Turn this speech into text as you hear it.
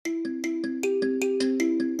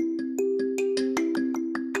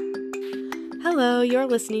Hello, you're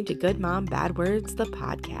listening to Good Mom, Bad Words, the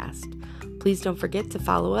podcast. Please don't forget to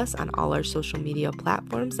follow us on all our social media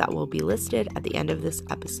platforms that will be listed at the end of this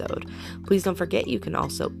episode. Please don't forget you can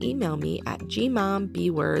also email me at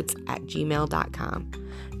gmombwords@gmail.com.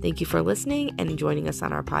 Thank you for listening and joining us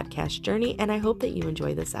on our podcast journey, and I hope that you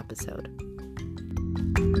enjoy this episode.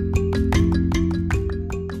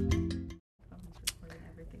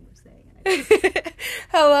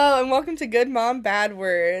 Hello and welcome to Good Mom, Bad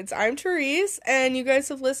Words. I'm Therese, and you guys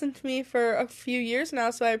have listened to me for a few years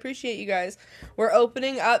now, so I appreciate you guys. We're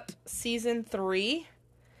opening up season 3,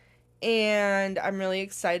 and I'm really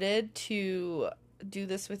excited to do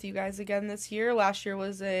this with you guys again this year. Last year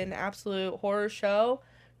was an absolute horror show,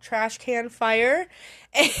 trash can fire,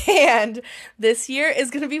 and this year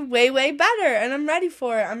is going to be way, way better, and I'm ready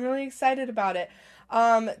for it. I'm really excited about it.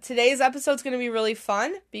 Today's episode's going to be really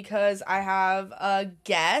fun because I have a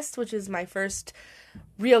guest, which is my first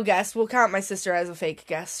real guest. We'll count my sister as a fake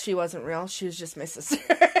guest. She wasn't real. She was just my sister.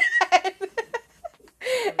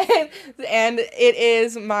 and it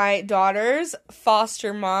is my daughter's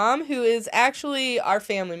foster mom, who is actually our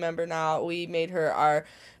family member now. We made her our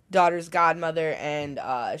daughter's godmother, and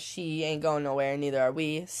she ain't going nowhere, neither are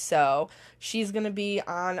we. So she's gonna be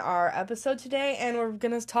on our episode today, and we're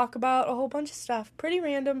gonna talk about a whole bunch of stuff, pretty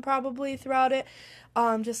random probably throughout it,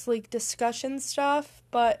 just like discussion stuff,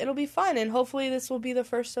 but it'll be fun, and hopefully this will be the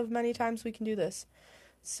first of many times we can do this.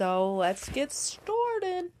 So let's get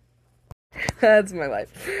started. That's my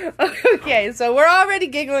life. Okay, so we're already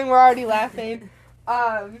giggling, we're already laughing.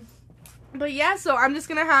 But yeah, so I'm just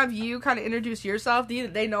going to have you kind of introduce yourself.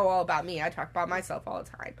 They know all about me. I talk about myself all the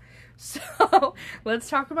time. So let's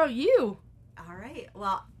talk about you. All right.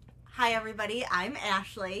 Well, hi, everybody. I'm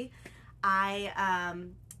Ashley.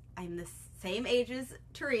 I'm the same age as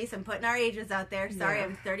Therese. I'm putting our ages out there. Sorry, yeah.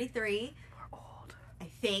 I'm 33. We're old. I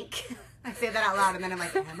think. I say that out loud, and then I'm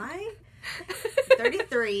like, am I?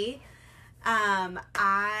 33.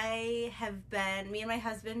 Me and my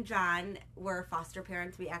husband, John, were foster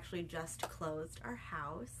parents. We actually just closed our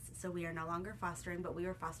house, so we are no longer fostering, but we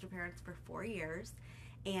were foster parents for 4 years,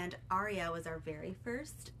 and Aria was our very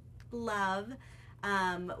first love.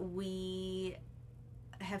 We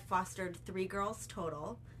have fostered 3 girls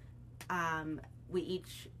total.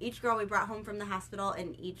 Each girl we brought home from the hospital,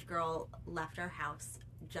 and each girl left our house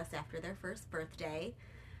just after their first birthday.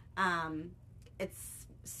 It's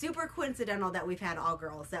super coincidental that we've had all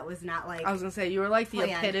girls. That was not like I was gonna say, you were like the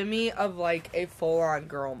planned. epitome of like a full-on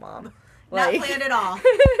girl mom. Not planned at all.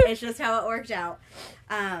 It's just how it worked out.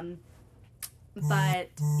 But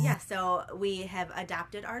yeah, so we have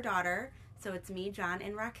adopted our daughter. So it's me, John,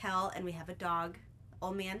 and Raquel, and we have a dog,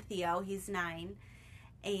 old man Theo. He's 9,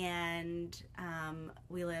 and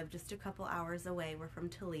we live just a couple hours away. We're from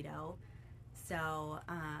Toledo. So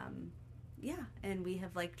yeah, and we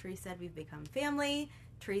have, like Therese said, we've become family.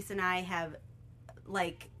 Therese and I have,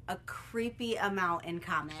 like, a creepy amount in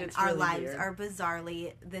common. It's Our really lives weird. are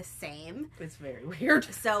bizarrely the same. It's very weird.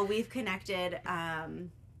 So we've connected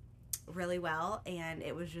really well, and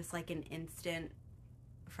it was just, like, an instant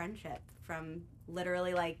friendship. From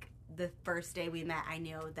literally, like, the first day we met, I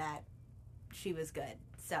knew that she was good.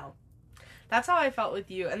 So that's how I felt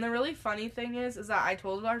with you. And the really funny thing is that I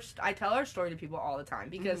tell our story to people all the time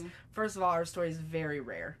because, first of all, our story is very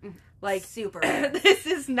rare. Like, super rare. This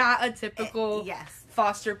is not a typical yes.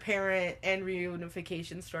 foster parent and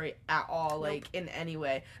reunification story at all, like, in any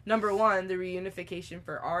way. Number one, the reunification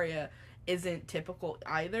for Aria isn't typical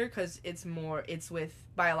either because it's with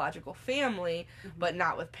biological family, but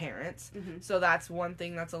not with parents. So that's one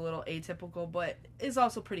thing that's a little atypical, but is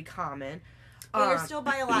also pretty common. But you're still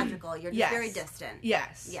biological. You're just very distant.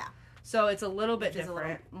 Yes. Yeah. So it's a little bit different.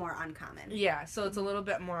 different. It's a little more uncommon. Yeah. So it's a little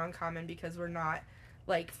bit more uncommon because we're not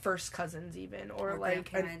like first cousins even, or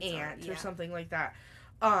like an aunt or something like that.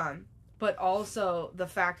 But also the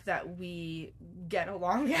fact that we get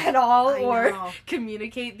along at all or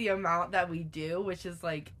communicate the amount that we do, which is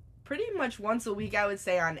like pretty much once a week, I would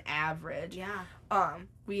say on average. Yeah.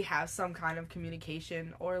 We have some kind of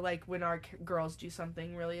communication, or like when our girls do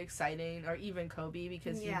something really exciting, or even Kobe,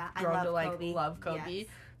 because he's grown to like love Kobe. Yes.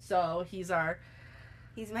 So he's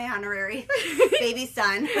my honorary baby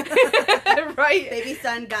son. Right. Baby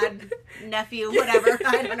son, god, nephew, whatever.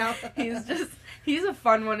 I don't know. He's a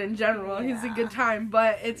fun one in general. Yeah. He's a good time,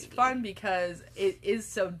 but it's fun because it is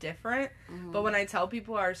so different. But when I tell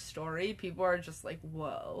people our story, people are just like,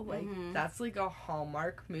 whoa, like that's like a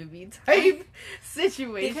Hallmark movie type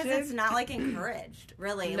situation. Because it's not like encouraged,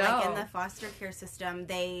 really. No. Like in the foster care system,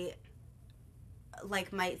 they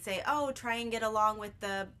like might say, oh, try and get along with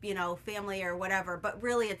the, family or whatever, but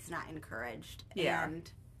really it's not encouraged. Yeah. And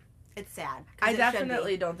It's sad. I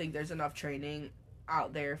definitely don't think there's enough training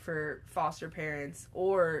out there for foster parents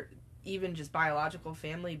or even just biological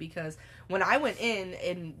family, because when I went in,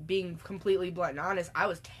 and being completely blunt and honest, I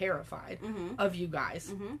was terrified of you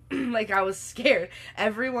guys. Like, I was scared.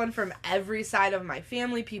 Everyone from every side of my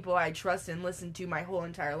family, people I trust and listened to my whole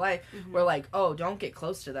entire life, were like, oh, don't get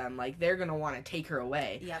close to them. Like, they're gonna want to take her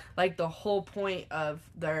away. Yep. Like, the whole point of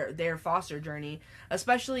their foster journey,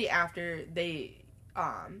 especially after they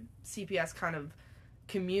CPS kind of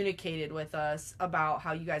communicated with us about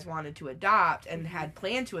how you guys wanted to adopt and had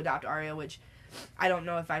planned to adopt Aria, which I don't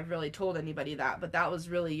know if I've really told anybody that, but that was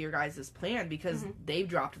really your guys' plan, because they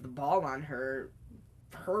dropped the ball on her.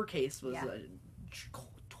 Her case was a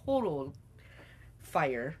total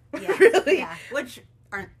fire. Yeah. Really. Yeah. Which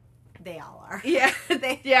aren't they all are. Yeah.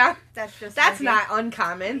 That's not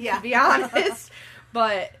uncommon, to be honest.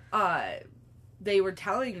 But they were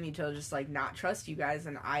telling me to just, like, not trust you guys,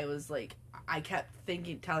 and I was like, I kept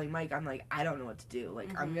telling Mike, I'm like, I don't know what to do.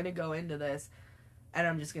 Like, I'm going to go into this, and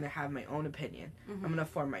I'm just going to have my own opinion. I'm going to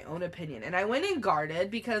form my own opinion. And I went in guarded,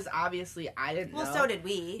 because obviously I didn't know. Well, so did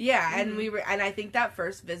we. Yeah, and I think that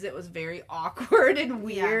first visit was very awkward and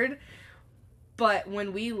weird. Yeah. But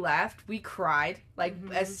when we left, we cried. Like,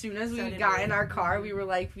 as soon as we got in our car, we were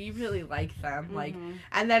like, we really like them. Like,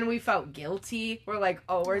 and then we felt guilty. We're like,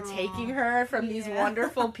 oh, we're taking her from these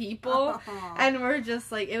wonderful people. And we're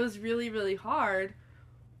just like, it was really, really hard.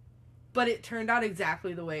 But it turned out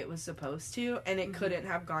exactly the way it was supposed to. And it couldn't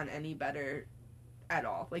have gone any better at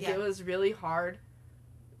all. Like, it was really hard.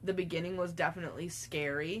 The beginning was definitely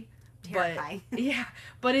scary. Terrifying. But, yeah.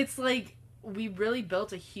 But it's like, we really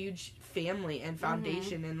built a huge family and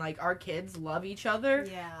foundation, and, like, our kids love each other.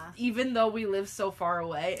 Yeah. Even though we live so far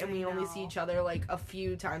away, and we only see each other, like, a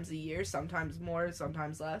few times a year, sometimes more,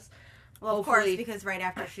 sometimes less. Well, hopefully, of course, because right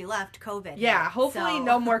after she left, COVID Yeah, hit, hopefully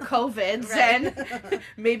no more COVIDs, and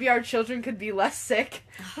maybe our children could be less sick.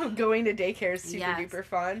 Going to daycare is super duper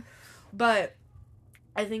fun. But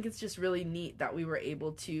I think it's just really neat that we were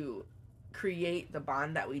able to create the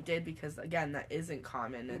bond that we did, because, again, that isn't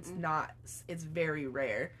common. It's very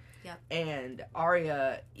rare. Yep. And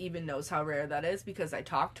Aria even knows how rare that is, because I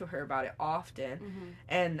talk to her about it often,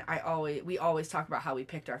 and we always talk about how we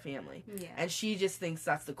picked our family. Yeah. And she just thinks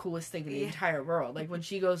that's the coolest thing in the entire world. Like, when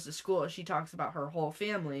she goes to school, she talks about her whole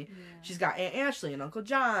family. Yeah. She's got Aunt Ashley and Uncle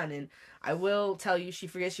John, and I will tell you, she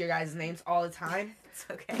forgets your guys' names all the time. It's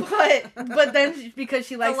okay. But then, because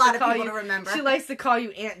she likes to call you, to remember. She likes to call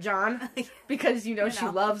you Aunt John, because she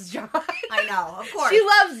loves John. I know, of course. She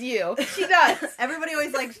loves you. She does. Everybody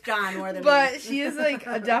always likes John more than me. But she is, like,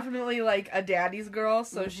 definitely, like, a daddy's girl,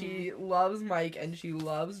 so she loves Mike, and she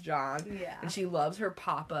loves John. Yeah. And she loves her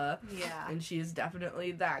papa. Yeah. And she is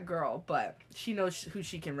definitely that girl, but she knows who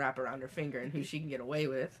she can wrap around her finger and who she can get away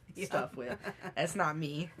with stuff with. That's not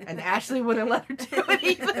me. And Ashley wouldn't let her do it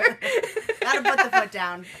either. Gotta put the foot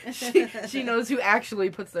down. She knows who actually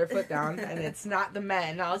puts their foot down, and it's not the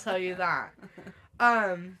men, I'll tell you that.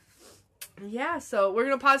 Yeah, so we're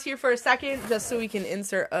going to pause here for a second just so we can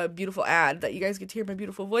insert a beautiful ad that you guys get to hear my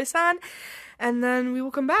beautiful voice on, and then we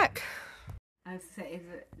will come back. I was going to say,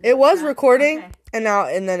 it was recording, okay. and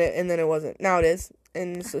then it wasn't. Now it is,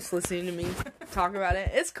 and it's just listening to me talk about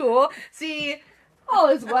it. It's cool. See, all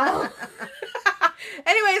is well.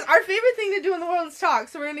 Anyways, our favorite thing to do in the world is talk,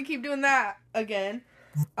 so we're going to keep doing that again.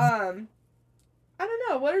 I don't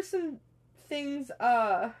know, what are some things,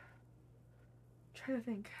 trying to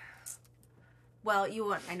think. Well,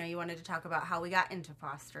 I know you wanted to talk about how we got into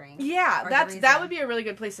fostering. Yeah, that would be a really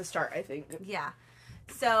good place to start, I think. Yeah.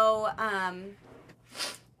 So,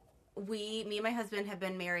 me and my husband have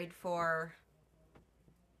been married for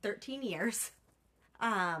 13 years.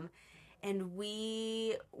 And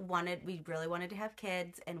we really wanted to have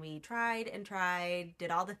kids, and we tried,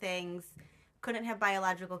 did all the things, couldn't have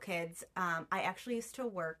biological kids. I actually used to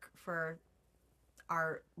work for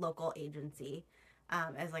our local agency,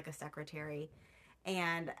 as like a secretary.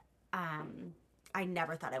 And I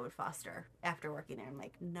never thought I would foster after working there. I'm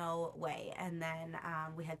like, no way. And then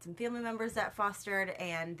we had some family members that fostered,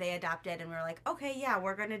 and they adopted, and we were like, okay, yeah,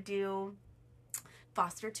 we're going to do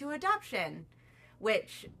foster to adoption,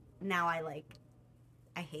 which now I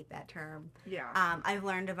hate that term. Yeah. I've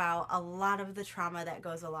learned about a lot of the trauma that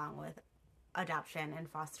goes along with adoption and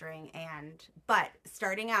fostering, but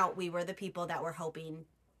starting out, we were the people that were hoping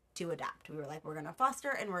to adopt. We were like, we're going to foster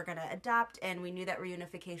and we're going to adopt, and we knew that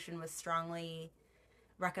reunification was strongly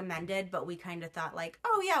recommended, but we kind of thought like,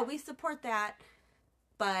 oh yeah, we support that,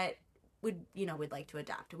 but we'd like to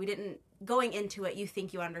adopt. We didn't, going into it, you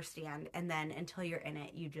think you understand, and then until you're in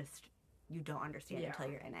it, you don't understand until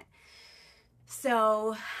you're in it.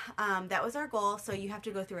 So that was our goal. So you have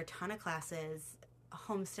to go through a ton of classes,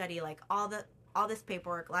 home study, like all this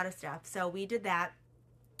paperwork, a lot of stuff. So we did that.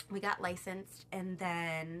 We got licensed, and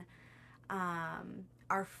then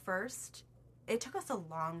it took us a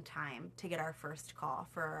long time to get our first call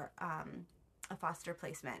for a foster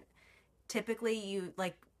placement. Typically, you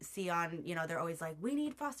like see on, they're always like, we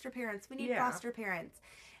need foster parents, we need foster parents.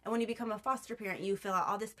 And when you become a foster parent, you fill out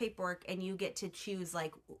all this paperwork and you get to choose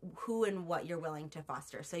like who and what you're willing to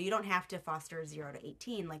foster. So you don't have to foster 0 to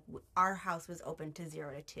 18. Like our house was open to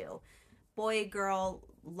 0 to 2. Boy, girl,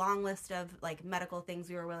 long list of like medical things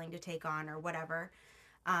we were willing to take on or whatever.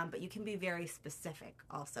 But you can be very specific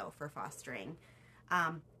also for fostering.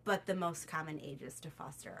 But the most common ages to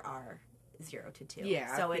foster are 0 to 2.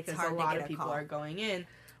 Yeah, so it's hard a lot to get of people call. are going in,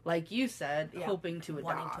 like you said, hoping to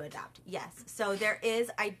adopt. Wanting to adopt. Yes. So there is,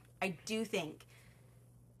 I do think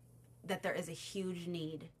that there is a huge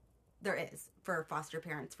need. There is for foster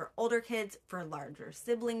parents, for older kids, for larger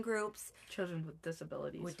sibling groups. Children with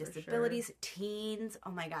disabilities. Sure. Teens.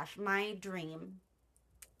 Oh my gosh. My dream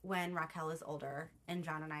when Raquel is older and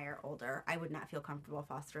John and I are older, I would not feel comfortable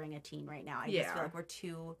fostering a teen right now. I just feel like we're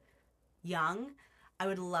too young. I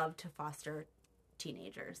would love to foster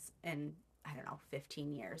teenagers in, I don't know,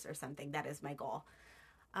 15 years or something. That is my goal.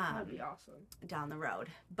 That'd be awesome. Down the road.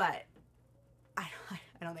 But I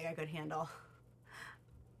don't think I could handle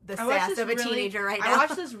the sass of a teenager right now. I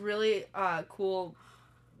watched this really cool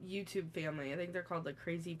YouTube family. I think they're called like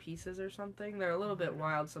Crazy Pieces or something. They're a little bit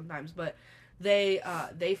wild sometimes, but they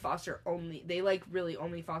foster only, they like really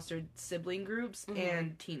only fostered sibling groups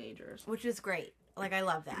and teenagers. Which is great. Like, I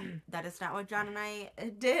love that. That is not what John and I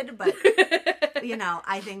did, but,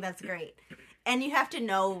 I think that's great. And you have to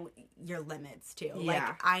know your limits, too. Yeah.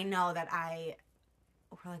 Like, I know that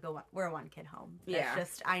we're a one-kid home. That's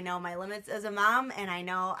just, I know my limits as a mom, and I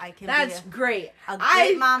know I can That's great. A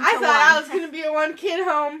great mom to I thought I was going to be a one-kid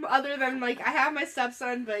home, other than, like, I have my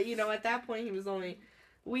stepson, but, at that point, he was only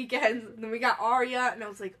weekends. And then we got Arya, and I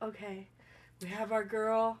was like, okay, we have our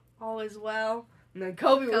girl, all is well. And then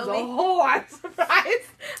Kobe was a whole lot surprised.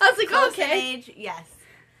 I was like, close okay. Age, yes.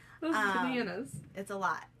 Those bananas. It's a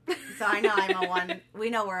lot. So I know we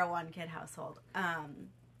know we're a one-kid household.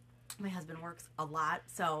 My husband works a lot,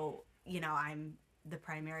 so, I'm the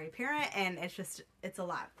primary parent, and it's a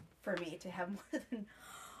lot for me to have more than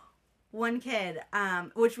one kid,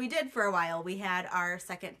 which we did for a while. We had our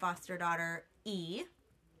second foster daughter, E,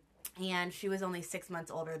 and she was only 6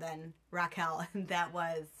 months older than Raquel, and that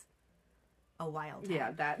was a wild time.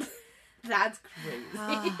 Yeah, that's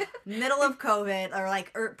crazy. Middle of COVID, or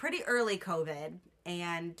like pretty early COVID,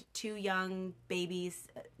 and 2 young babies,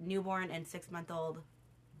 newborn and 6-month-old.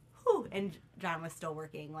 Whew, and John was still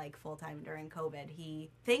working like full time during COVID.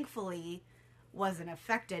 He thankfully wasn't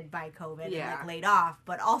affected by COVID and like laid off,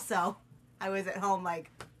 but also I was at home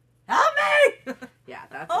like, help me! Yeah,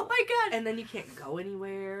 that's oh my god. And then you can't go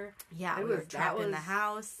anywhere. Yeah, we were trapped in the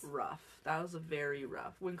house. Rough. That was very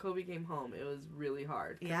rough. When Kobe came home, it was really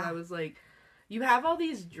hard. Yeah. I was like, you have all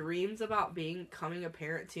these dreams about becoming a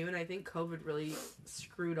parent too, and I think COVID really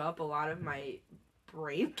screwed up a lot of my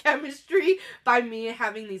brain chemistry by me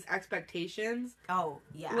having these expectations. Oh,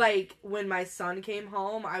 yeah. Like, when my son came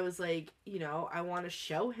home, I was like, I want to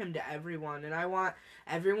show him to everyone, and I want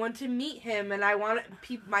everyone to meet him, and I want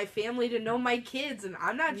my family to know my kids, and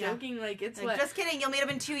I'm not joking, like, it's like, just kidding, you'll meet them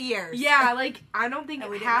in 2 years. Yeah, like, I don't think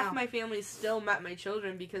half my family still met my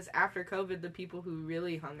children, because after COVID, the people who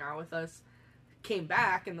really hung out with us came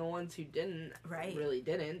back, and the ones who didn't really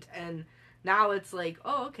didn't, and now it's like,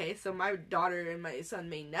 oh, okay, so my daughter and my son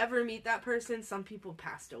may never meet that person. Some people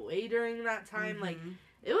passed away during that time. Like,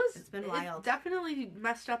 it's been wild. It definitely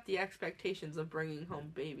messed up the expectations of bringing home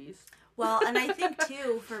babies. Well, and I think,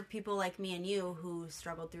 too, for people like me and you who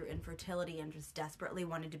struggled through infertility and just desperately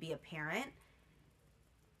wanted to be a parent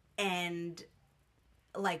and,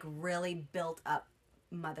 like, really built up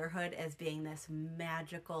motherhood as being this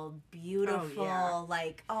magical, beautiful,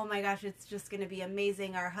 like, oh my gosh, it's just gonna be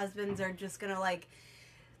amazing. Our husbands are just gonna, like,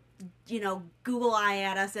 Google eye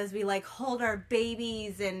at us as we, like, hold our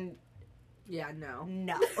babies, and no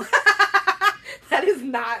that is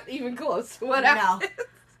not even close to what happened.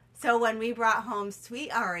 So when we brought home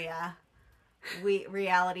sweet Aria,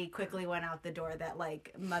 reality quickly went out the door that,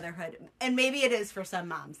 like, motherhood, and maybe it is for some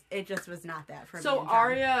moms, it just was not that for me. So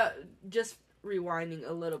Aria, just rewinding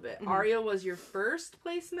a little bit, Aria was your first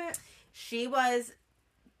placement? She was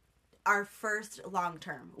our first long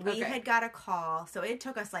term. We had got a call, so it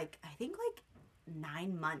took us I think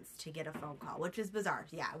 9 months to get a phone call, which is bizarre.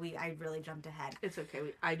 Yeah, I really jumped ahead. It's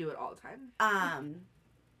okay. I do it all the time.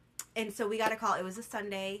 And so we got a call. It was a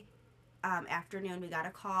Sunday. afternoon, we got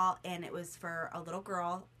a call, and it was for a little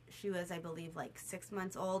girl. She was, I believe, like 6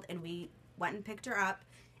 months old, and we went and picked her up,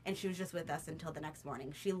 and she was just with us until the next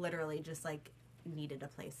morning. She literally just, like, needed a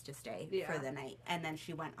place to stay for the night, and then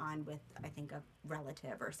she went on with, I think, a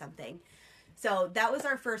relative or something. So that was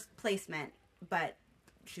our first placement, but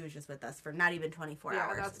she was just with us for not even 24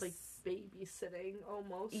 hours. Yeah, that's like babysitting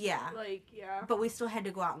almost. Yeah. Like, yeah. But we still had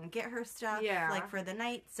to go out and get her stuff, like, for the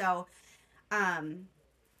night. So,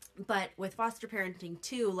 but with foster parenting,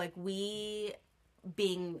 too, like, we,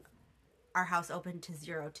 being our house open to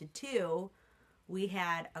 0 to 2, we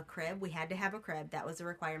had a crib. We had to have a crib. That was a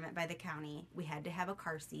requirement by the county. We had to have a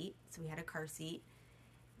car seat. So we had a car seat.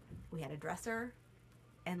 We had a dresser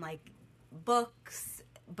and, like, books,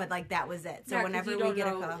 but, like, that was it. So whenever we get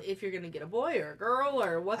a call, if you're gonna get a boy or a girl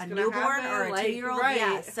or what's gonna happen, a newborn or a like, 2-year-old, right.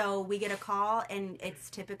 yeah. So we get a call, and it's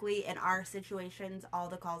typically, in our situations, all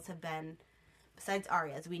the calls have been, besides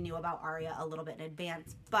Aria's, we knew about Aria a little bit in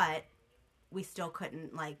advance, but we still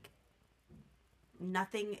couldn't, like,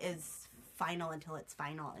 nothing is final until it's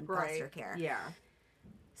final in foster care. Yeah.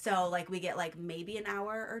 So, like, we get, like, maybe an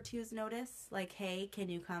hour or two's notice, like, hey, can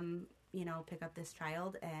you come, you know, pick up this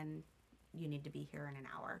child, and you need to be here in an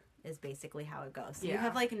hour, is basically how it goes. So you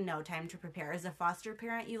have, like, no time to prepare. As a foster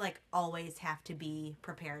parent, you, like, always have to be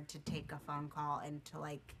prepared to take a phone call and to,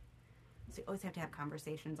 like, so you always have to have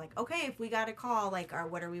conversations, like, okay, if we got a call, like,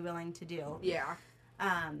 what are we willing to do? Yeah.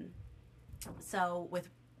 So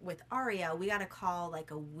with Aria, we got a call,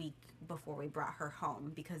 like, a week before we brought her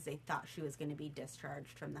home because they thought she was going to be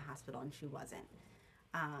discharged from the hospital, and she wasn't.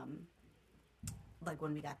 Like,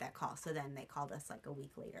 when we got that call. So then they called us, like, a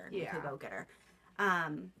week later to go get her.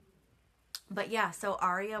 But, yeah, so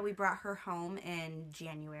Aria, we brought her home in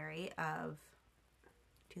January of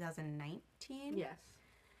 2019. Yes.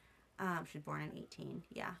 She was born in 18,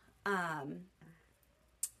 yeah.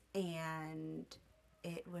 And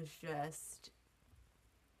it was just,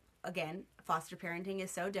 again, foster parenting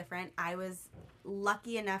is so different. I was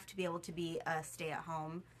lucky enough to be able to be a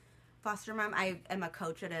stay-at-home foster mom. I am a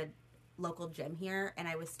coach at a local gym here, and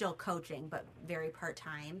I was still coaching, but very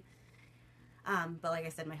part-time. But like I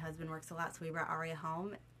said, my husband works a lot, so we brought Aria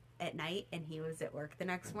home at night, and he was at work the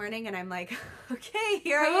next morning, and I'm like, okay,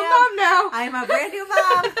 here I am. I'm a mom now. I'm a brand new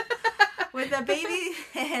mom with a baby,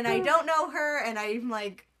 and I don't know her, and I'm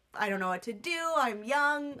like, I don't know what to do. I'm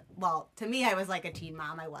young. Well, to me, I was like a teen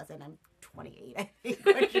mom. I wasn't. I'm 28, I think,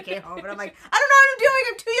 when she came home, but I'm like, I don't know what I'm doing.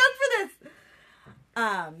 I'm too young for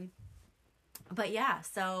this. But yeah,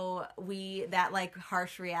 so that, like,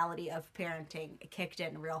 harsh reality of parenting kicked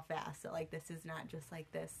in real fast. So, like, this is not just, like,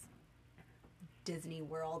 this Disney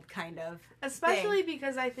World kind of Especially thing.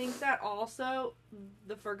 because I think that also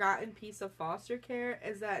the forgotten piece of foster care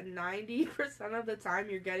is that 90% of the time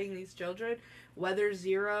you're getting these children, whether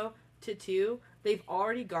 0 to 2, they've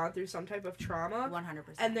already gone through some type of trauma.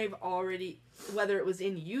 100%. And they've already, whether it was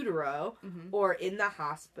in utero or in the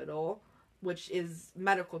hospital, which is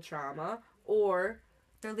medical trauma, or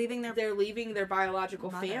they're leaving their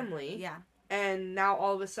biological mother. Family. Yeah. And now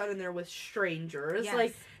all of a sudden they're with strangers. Yes.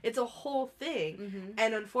 Like, it's a whole thing.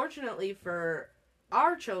 And unfortunately for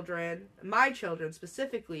our children, my children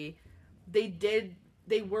specifically,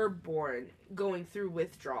 they were born going through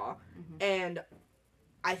withdrawal. And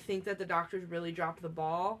I think that the doctors really dropped the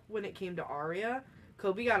ball when it came to Aria.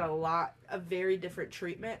 Kobe got a very different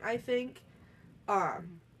treatment, I think,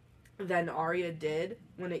 than Aria did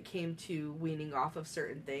when it came to weaning off of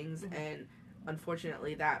certain things. And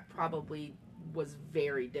unfortunately, that probably was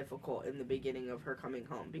very difficult in the beginning of her coming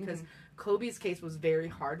home, because Kobe's case was very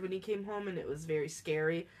hard when he came home, and it was very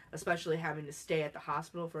scary, especially having to stay at the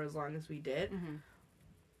hospital for as long as we did.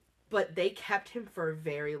 But they kept him for a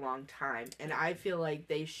very long time, and I feel like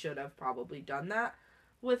they should have probably done that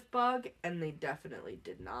with Bug, and they definitely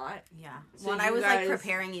did not. Yeah. So when I was, like,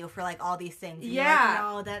 preparing you for, like, all these things. And yeah.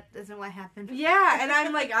 You're like, no, that isn't what happened. Yeah, and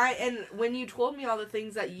I'm like, and when you told me all the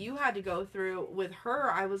things that you had to go through with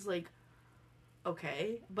her, I was like,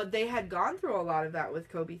 okay. But they had gone through a lot of that with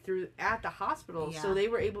Kobe at the hospital, so they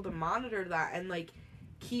were able to monitor that and, like,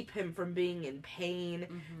 keep him from being in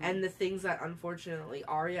pain, and the things that, unfortunately,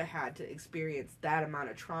 Aria had to experience that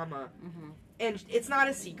amount of trauma. And it's not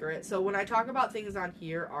a secret, so when I talk about things on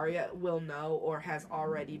here, Aria will know or has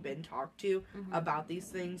already been talked to about these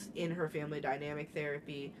things in her family dynamic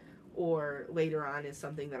therapy, or later on is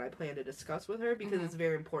something that I plan to discuss with her, because it's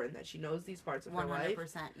very important that she knows these parts of her life.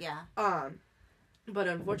 100%, yeah. But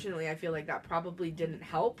unfortunately, I feel like that probably didn't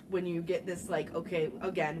help when you get this, like, okay,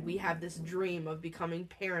 again, we have this dream of becoming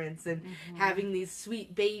parents and having these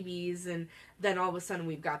sweet babies, and then all of a sudden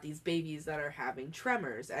we've got these babies that are having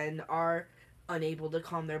tremors and are unable to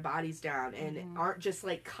calm their bodies down and aren't just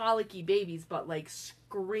like colicky babies, but like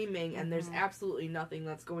screaming, and there's absolutely nothing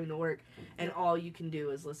that's going to work, and all you can do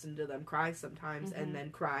is listen to them cry sometimes and then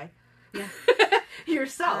cry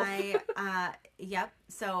yourself. Yep.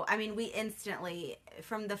 So, I mean, we instantly,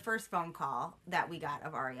 from the first phone call that we got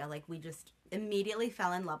of Aria, like, we just immediately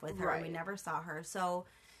fell in love with her. Right. We never saw her. So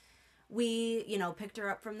we, you know, picked her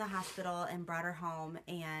up from the hospital and brought her home.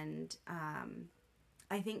 And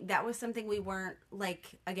I think that was something we weren't,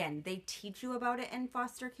 like, again, they teach you about it in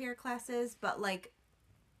foster care classes, but, like,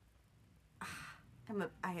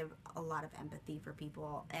 I have a lot of empathy for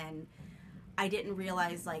people, and I didn't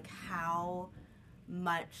realize, like, how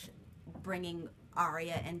much bringing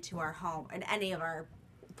Aria into our home, and any of our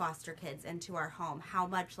foster kids into our home, how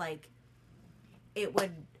much, like, it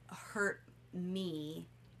would hurt me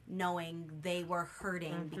knowing they were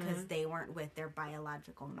hurting because they weren't with their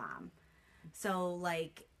biological mom. So,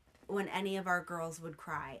 like, when any of our girls would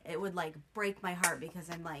cry, it would, like, break my heart, because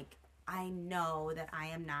I'm like, I know that I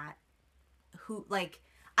am not who, like,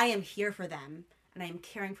 I am here for them, and I am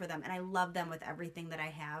caring for them, and I love them with everything that I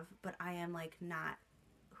have, but I am, like, not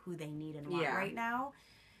who they need and want right now,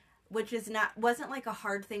 which wasn't, like, a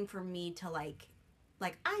hard thing for me to, like,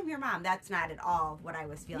 I'm your mom. That's not at all what I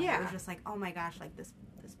was feeling. It was just like, oh my gosh, like, this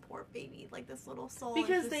poor baby, like, this little soul.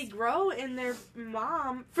 Because they grow in their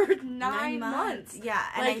mom for 9 months. Yeah.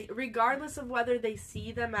 And like, regardless of whether they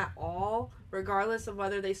see them at all, regardless of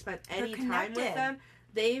whether they spent any time with them,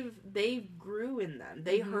 they grew in them.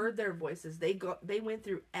 They heard their voices. They went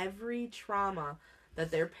through every trauma that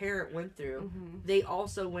their parent went through. They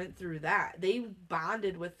also went through that. They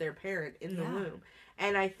bonded with their parent in the womb.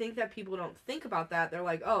 And I think that people don't think about that. They're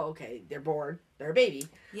like, oh, okay, they're born, they're a baby.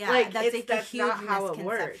 Yeah, like, that's a huge not how it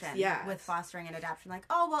misconception works. with fostering and adoption. Like,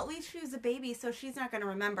 oh, well, at least she was a baby, so she's not going to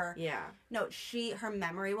remember. Yeah. No, her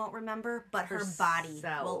memory won't remember, but her body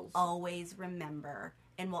will always remember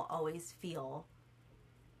and will always feel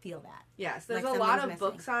that. Yes, there's like a lot of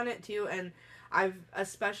books on it, too, and I'm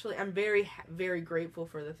very, very grateful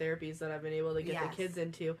for the therapies that I've been able to get the kids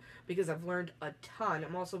into, because I've learned a ton.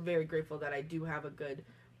 I'm also very grateful that I do have a good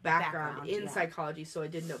background in psychology, so I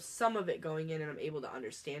did know some of it going in, and I'm able to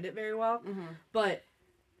understand it very well. But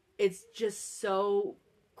it's just so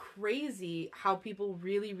crazy how people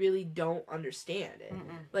really, really don't understand it.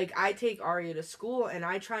 Like, I take Aria to school, and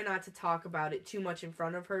I try not to talk about it too much in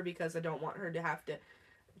front of her, because I don't want her to have to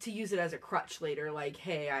use it as a crutch later, like,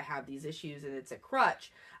 hey, I have these issues and it's a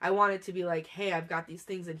crutch. I want it to be like, hey, I've got these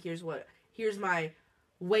things and here's my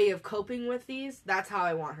way of coping with these. That's how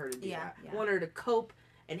I want her to do that. I want her to cope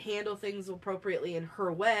and handle things appropriately in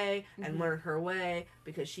her way and learn her way,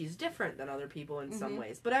 because she's different than other people in some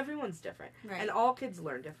ways. But everyone's different. Right. And all kids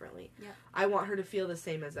learn differently. Yeah. I want her to feel the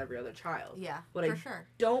same as every other child. Yeah, what I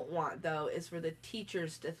don't want, though, is for the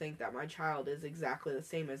teachers to think that my child is exactly the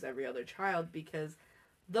same as every other child, because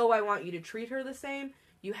though I want you to treat her the same,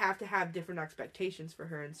 you have to have different expectations for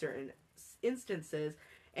her in certain instances.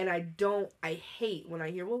 And I hate when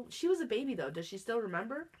I hear, well, she was a baby, though. Does she still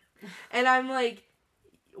remember? And I'm like,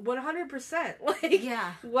 100%. Like,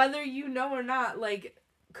 whether you know or not, like,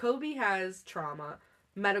 Kobe has trauma,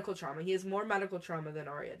 medical trauma. He has more medical trauma than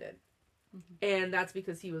Aria did. And that's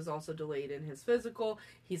because he was also delayed in his physical.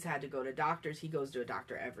 He's had to go to doctors. He goes to a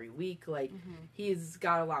doctor every week. Like, he's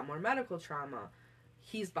got a lot more medical trauma.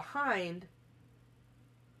 He's behind,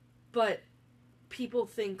 but people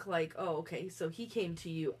think like, oh, okay, so he came to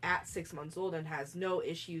you at 6 months old and has no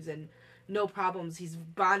issues and no problems. He's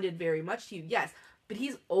bonded very much to you. Yes, but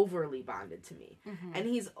he's overly bonded to me. And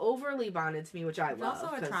he's overly bonded to me, which I love.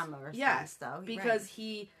 Also a trauma response, though. Because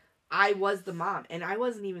I was the mom, and I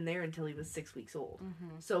wasn't even there until he was 6 weeks old.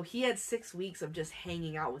 So he had 6 weeks of just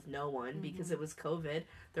hanging out with no one because it was COVID.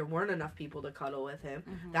 There weren't enough people to cuddle with him.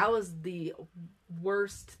 That was the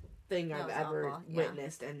worst thing I've ever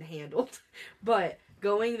witnessed and handled. But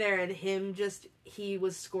going there and he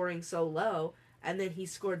was scoring so low, and then he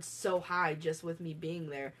scored so high just with me being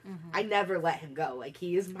there. I never let him go. Like,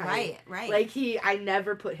 he is my... Right. Like, I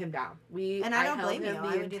never put him down. I don't blame him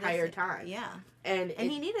the entire time. Yeah. And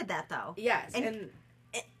he needed that, though. Yes. And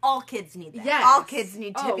all kids need that. Yes. All kids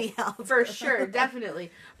need to be held. For sure,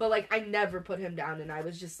 definitely. But, like, I never put him down, and I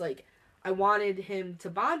was just, like, I wanted him to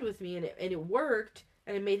bond with me, and it worked,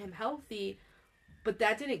 and it made him healthy, but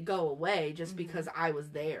that didn't go away just because I was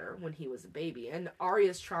there when he was a baby. And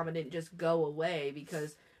Aria's trauma didn't just go away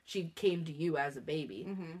because she came to you as a baby.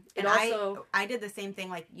 And also... I did the same thing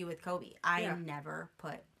like you with Kobe. I never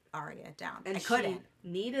put Aria down. And I couldn't. She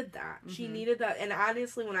needed that. She needed that. And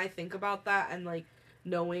honestly, when I think about that and, like,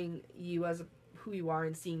 knowing you as who you are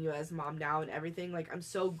and seeing you as mom now and everything, like, I'm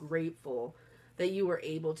so grateful that you were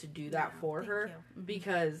able to do that for her,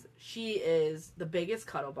 because she is the biggest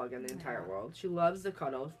cuddle bug in the entire world. She loves to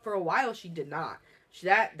cuddle. For a while, she did not.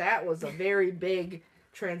 That was a very big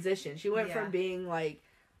transition. She went from being like,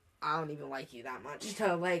 I don't even like you that much,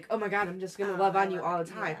 to like, oh my god, I'm just gonna love on you all the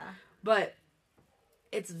time. Yeah. But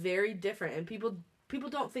it's very different, and people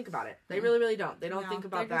don't think about it. They really, really don't. They don't think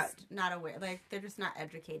about that. Just not aware. Like, they're just not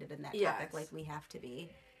educated in that topic like we have to be.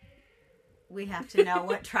 We have to know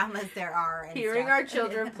what traumas there are. And hearing our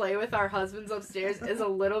children play with our husbands upstairs is a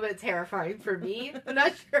little bit terrifying for me. I'm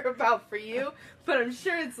not sure about for you, but I'm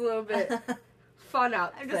sure it's a little bit fun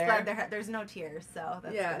out there. I'm just glad there's no tears, so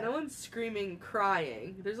that's good. No one's screaming,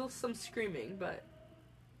 crying. There's also some screaming, but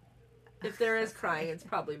if there is crying, it's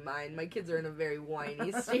probably mine. My kids are in a very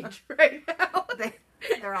whiny stage right now.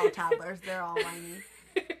 They're all toddlers. They're all whiny.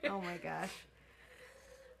 Oh my gosh.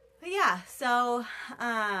 But yeah, so,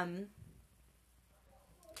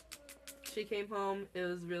 she came home. It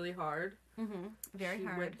was really hard. Mm-hmm. Very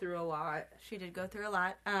hard. She went through a lot. She did go through a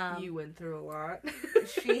lot. You went through a lot.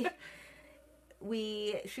 She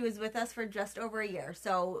was with us for just over a year.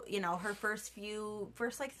 So, you know, her first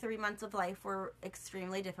 3 months of life were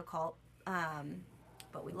extremely difficult.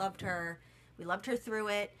 But we loved her. We loved her through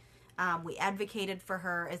it. We advocated for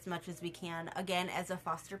her as much as we can. Again, as a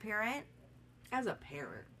foster parent. As a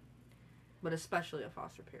parent. But especially a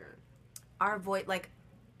foster parent. Our voice,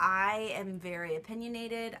 I am very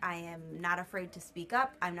opinionated. I am not afraid to speak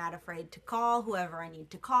up. I'm not afraid to call whoever I need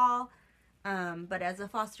to call. But as a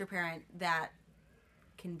foster parent, that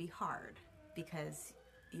can be hard because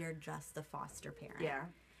you're just the foster parent. Yeah.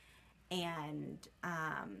 And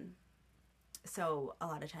so a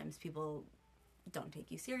lot of times people don't take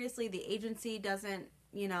you seriously. The agency doesn't,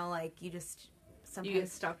 you just sometimes... You get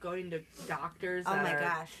stuck going to doctors that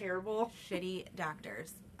are terrible. Shitty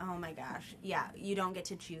doctors. Oh my gosh. Yeah, you don't get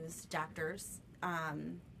to choose doctors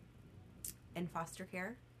in foster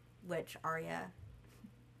care, which Aria,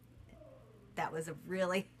 that was a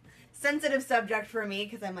really sensitive subject for me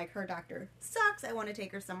because I'm like, her doctor sucks. I want to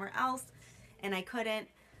take her somewhere else, and I couldn't.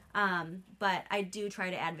 But I do try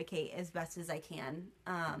to advocate as best as I can.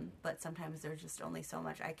 But sometimes there's just only so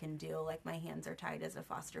much I can do. Like, my hands are tied as a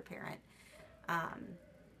foster parent.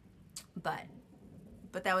 But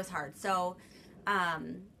that was hard. So, how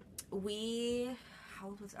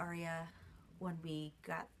old was Aria when we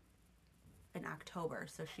got in October?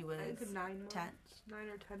 So she was 9 months. 9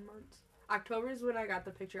 or 10 months. October is when I got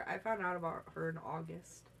the picture. I found out about her in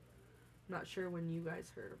August. I'm not sure when you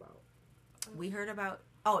guys heard about. We heard about.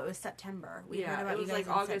 Oh, it was September. We heard about it was you guys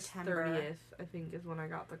like August September. 30th, I think, is when I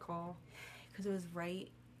got the call. Because it was right.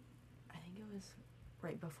 I think it was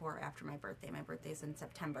right before or after my birthday. My birthday's in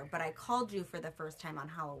September, but I called you for the first time on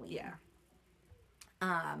Halloween. Yeah.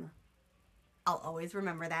 I'll always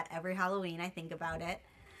remember that. Every Halloween I think about it.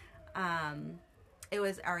 It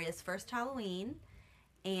was Aria's first Halloween,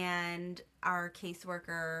 and our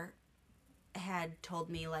caseworker had told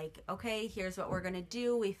me, okay, here's what we're going to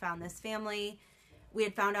do. We found this family. We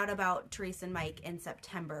had found out about Therese and Mike in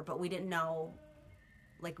September, but we didn't know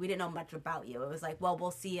much about you. It was like, well,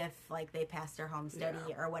 we'll see if, they passed their home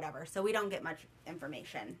study or whatever. So we don't get much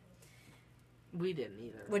information. We didn't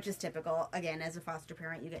either. Which is typical. Again, as a foster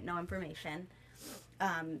parent, you get no information.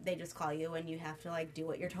 They just call you and you have to, do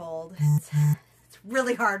what you're told. It's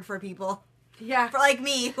really hard for people. Yeah. For,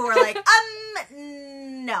 me, who are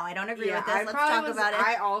no, I don't agree with this. Let's talk about it.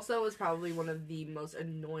 I also was probably one of the most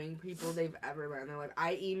annoying people they've ever met. They're like,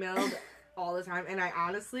 I emailed all the time, and I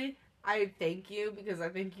thank you, because I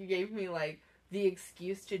think you gave me, the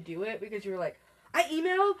excuse to do it, because you were like, I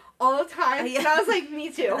emailed all the time, and I was like,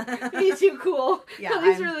 me too. Me too, cool. Yeah, at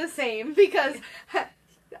least we're the same, because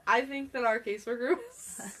I think that our caseworker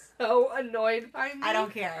was so annoyed by me. I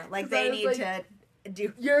don't care. They need to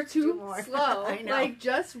do. You're too more. slow. I know.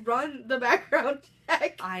 Just run the background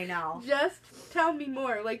check. I know. Just tell me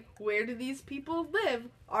more. Where do these people live?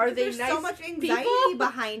 Are they nice people? There's so much anxiety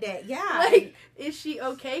behind it. Yeah. Is she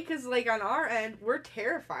okay? Because, on our end, we're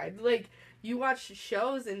terrified. You watch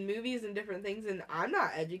shows and movies and different things, and I'm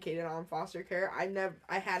not educated on foster care.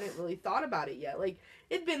 I hadn't really thought about it yet.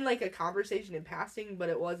 It'd been, a conversation in passing, but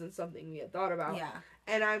it wasn't something we had thought about. Yeah.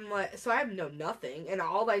 And I'm so I have nothing, and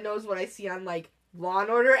all I know is what I see on, Law &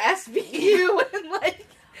 Order SVU, and,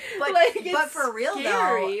 but for real,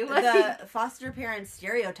 scary. Though, the foster parent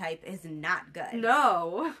stereotype is not good.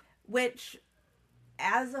 No. Which,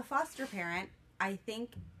 as a foster parent, I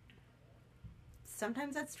think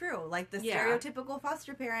sometimes that's true. The stereotypical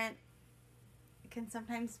foster parent can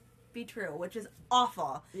sometimes be true, which is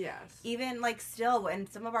awful. Yes. Even, like, still, in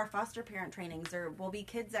some of our foster parent trainings, there will be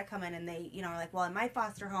kids that come in and they, you know, are like, well, in my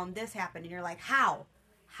foster home, this happened. And you're like, how?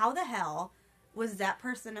 How the hell was that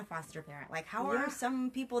person a foster parent? Like, how are some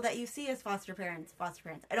people that you see as foster parents?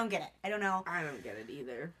 I don't get it. I don't know. I don't get it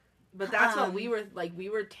either. But that's what we were, like, we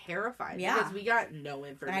were terrified. Yeah. Because we got no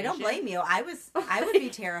information. And I don't blame you. I would be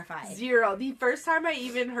terrified. Zero. The first time I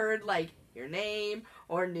even heard, like, your name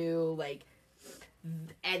or knew, like,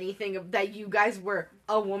 anything that you guys were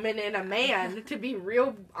a woman and a man, to be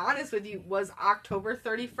real honest with you, was October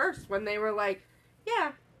 31st when they were like,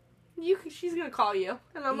 yeah, she's gonna call you.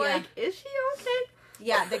 And I'm like, is she okay?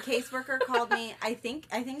 Yeah, the caseworker called me. I think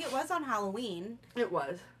it was on Halloween. It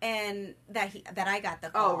was. And that I got the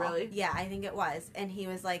call. Oh, really? Yeah, I think it was. And he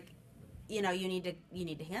was like, you know, you need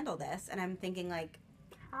to handle this. And I'm thinking, like,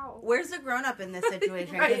 how? Where's the grown up in this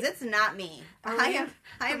situation? Because Right. It's not me. I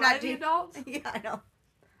am not the adult. Yeah, I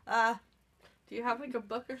know. Do you have, like, a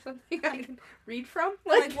book or something I can read from?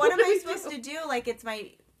 Like what am I supposed to do? Like, it's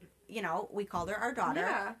my, you know, we called her our daughter.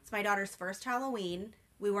 Yeah. It's my daughter's first Halloween.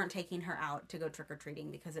 We weren't taking her out to go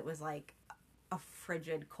trick-or-treating because it was, like, a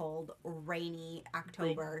frigid, cold, rainy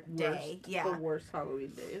October day. Yeah. The worst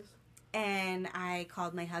Halloween days. And I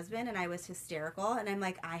called my husband, and I was hysterical. And I'm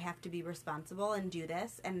like, I have to be responsible and do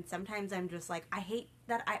this. And sometimes I'm just like, I hate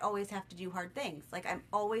that I always have to do hard things. Like, I'm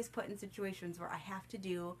always put in situations where I have to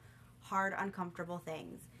do hard, uncomfortable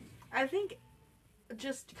things. I think,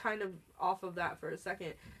 just kind of off of that for a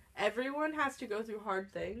second, everyone has to go through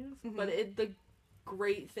hard things, but the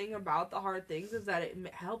great thing about the hard things is that it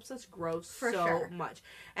helps us grow so much.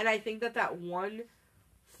 And I think that one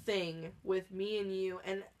thing with me and you,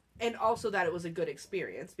 and also that it was a good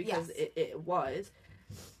experience, because it was,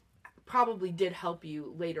 probably did help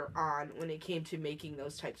you later on when it came to making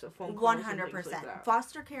those types of phone calls. 100%. Like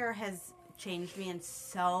Foster care has changed me in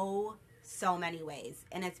so many ways,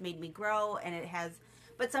 and it's made me grow, and it has,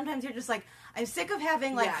 but sometimes you're just like, I'm sick of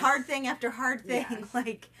having, like, hard thing after hard thing.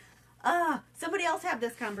 Like, somebody else have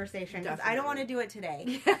this conversation, because I don't want to do it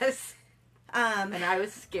today. Yes. And I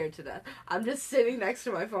was scared to death. I'm just sitting next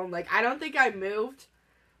to my phone, like, I don't think I moved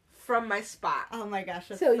from my spot. Oh my gosh,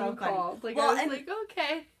 that's so so you funny. Called. Like, I was like,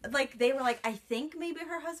 okay. Like, they were like, I think maybe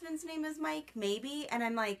her husband's name is Mike, maybe, and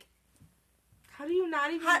I'm like, how do you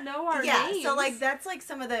not even know our names? Yeah, so, like, that's, like,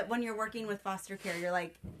 some of the, when you're working with foster care, you're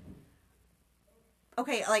like,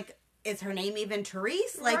 okay, like, is her name even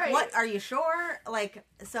Therese? Like, what, are you sure? Like,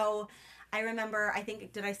 so, I remember, I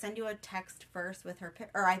think, did I send you a text first with her picture?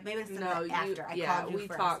 Or maybe I sent it after. I called you first.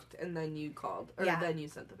 We talked, and then you called. Or then you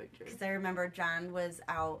sent the picture. Because I remember John was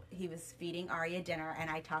out, he was feeding Aria dinner, and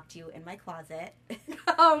I talked to you in my closet.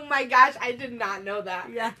 Oh my gosh, I did not know that.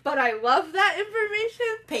 Yeah. But I love that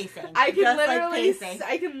information. Pacing. I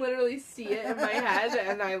can literally see it in my head,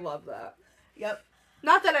 and I love that. Yep.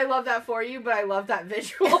 Not that I love that for you, but I love that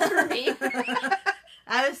visual for me.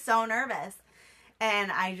 I was so nervous.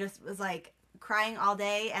 And I just was, like, crying all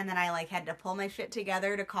day, and then I, like, had to pull my shit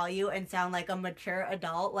together to call you and sound like a mature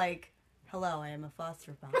adult, like, hello, I am a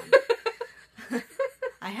foster mom.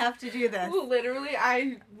 I have to do this. Literally,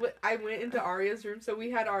 I went into Aria's room, so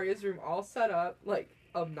we had Aria's room all set up, like,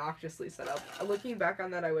 obnoxiously set up. Looking back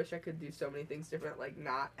on that, I wish I could do so many things different, like,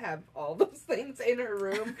 not have all those things in her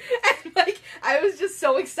room. And, like, I was just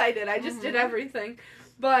so excited. I just did everything.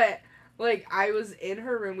 But, like, I was in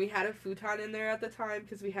her room. We had a futon in there at the time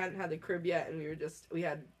because we hadn't had the crib yet, and we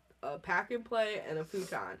had a pack and play and a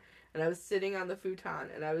futon. And I was sitting on the futon,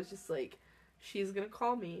 and I was just like, she's gonna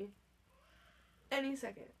call me any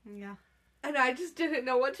second. Yeah. And I just didn't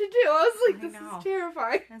know what to do. I was like, this is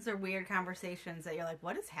terrifying. Those are weird conversations that you're like,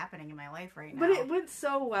 what is happening in my life right now? But it went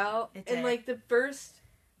so well. It did. And, like,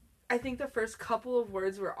 I think the first couple of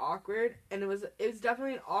words were awkward, and it was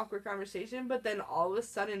definitely an awkward conversation, but then all of a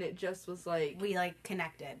sudden it just was like... We, like,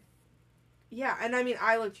 connected. Yeah, and I mean,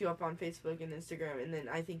 I looked you up on Facebook and Instagram, and then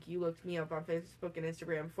I think you looked me up on Facebook and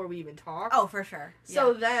Instagram before we even talked. Oh, for sure.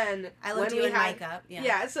 So then... I looked you in Mike up.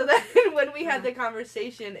 Yeah, so then when we had the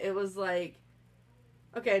conversation, it was like,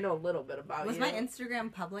 okay, I know a little bit about you. Was my Instagram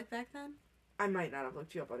public back then? I might not have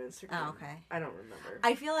looked you up on Instagram. Oh, okay. I don't remember.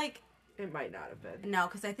 I feel like... It might not have been. No,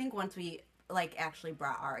 because I think once we, like, actually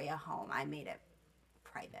brought Aria home, I made it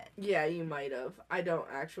private. Yeah, you might have. I don't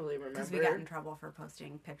actually remember. Because we got in trouble for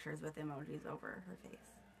posting pictures with emojis over her face.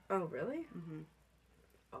 Oh, really? Mm-hmm.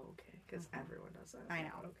 Oh, okay. Because everyone does that. I know.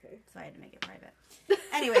 Okay. So I had to make it private.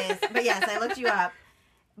 Anyways, but yes, I looked you up.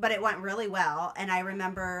 But it went really well. And I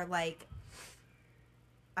remember, like,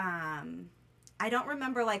 I don't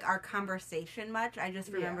remember, like, our conversation much. I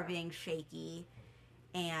just remember being shaky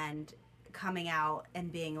and coming out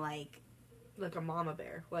and being like, like a mama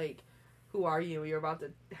bear. Like, who are you? You're about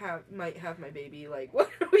to might have my baby. Like, what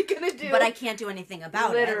are we gonna do? But I can't do anything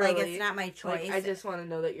about Literally. it. Like, it's not my choice. Like, I just want to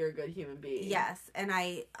know that you're a good human being. Yes, and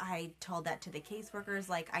I told that to the caseworkers.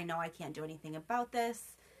 Like, I know I can't do anything about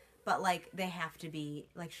this, but like they have to be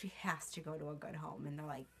like she has to go to a good home, and they're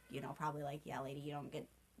like, you know, probably like, yeah, lady, you don't get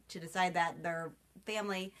to decide that. They're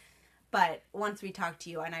family. But once we talked to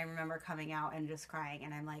you, and I remember coming out and just crying,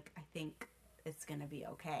 and I'm like, I think it's gonna be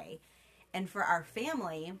okay. And for our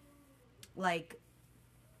family, like,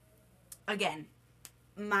 again,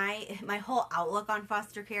 my whole outlook on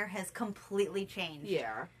foster care has completely changed.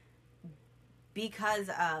 Yeah. Because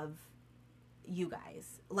of you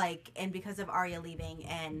guys, like, and because of Aria leaving,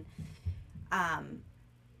 and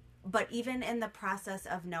but even in the process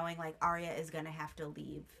of knowing like Aria is gonna have to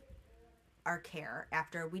leave our care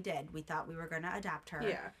after we thought we were gonna adopt her.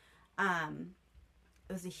 Yeah.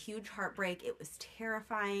 It was a huge heartbreak. It was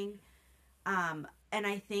terrifying, and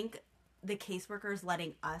I think the caseworkers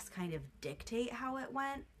letting us kind of dictate how it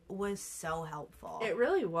went was so helpful. It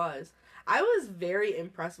really was. I was very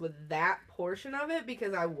impressed with that portion of it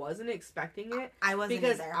because I wasn't expecting it. I wasn't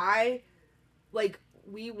because either.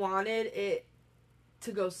 We wanted it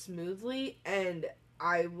to go smoothly, and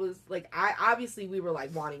I was like, obviously we were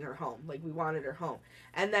like wanting her home. Like, we wanted her home.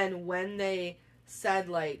 And then when they said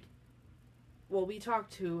like, well, we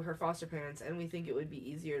talked to her foster parents, and we think it would be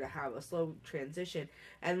easier to have a slow transition.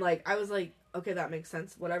 And, like, I was like, okay, that makes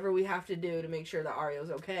sense. Whatever we have to do to make sure that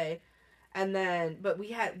Ario's okay. And then, but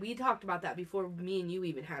we talked about that before me and you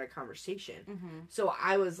even had a conversation. Mm-hmm. So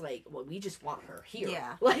I was like, well, we just want her here.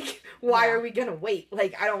 Yeah. Like, why are we gonna wait?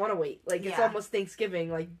 Like, I don't want to wait. Like, it's Yeah. almost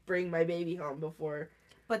Thanksgiving. Like, bring my baby home before.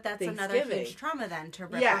 But that's another huge trauma then, to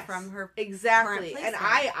rip her from her exactly. current And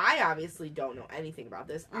placement. I obviously don't know anything about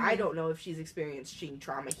this. Mm-hmm. I don't know if she's experiencing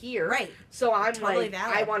trauma here. Right. So I'm Totally like,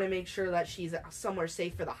 valid. I want to make sure that she's somewhere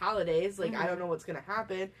safe for the holidays. Like, Mm-hmm. I don't know what's going to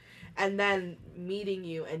happen. And then meeting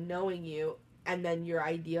you and knowing you, and then your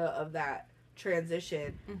idea of that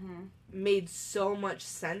transition Mm-hmm. made so much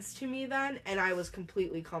sense to me then, and I was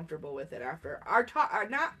completely comfortable with it after our talk,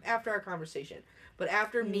 not after our conversation, but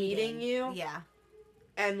after meeting you. Yeah.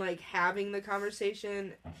 And, like, having the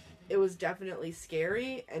conversation, it was definitely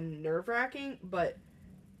scary and nerve-wracking, but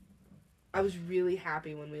I was really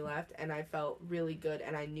happy when we left, and I felt really good,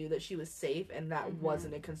 and I knew that she was safe, and that Mm-hmm.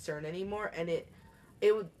 wasn't a concern anymore, and it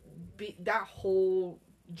would be, that whole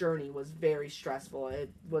journey was very stressful.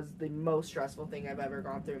 It was the most stressful thing I've ever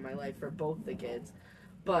gone through in my life for both the kids,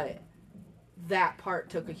 but that part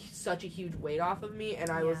took such a huge weight off of me,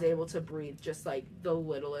 and I was able to breathe just like the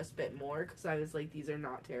littlest bit more, because I was like, these are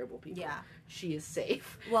not terrible people. Yeah. She is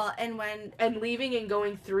safe. Well, and leaving and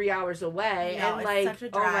going 3 hours away, no, and it's like, such a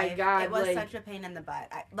drive. oh my god, it was like, such a pain in the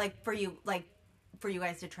butt. For you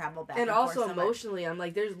guys to travel back, and and also forth so emotionally, I'm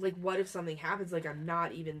like, there's like, what if something happens? Like, I'm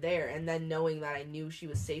not even there, and then knowing that I knew she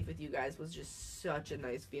was safe with you guys was just such a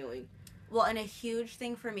nice feeling. Well, and a huge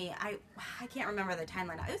thing for me, I can't remember the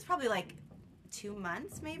timeline. It was probably like 2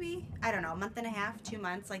 months, maybe. I don't know, a month and a half, 2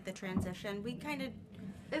 months, like the transition. We kind of.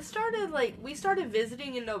 It started like, we started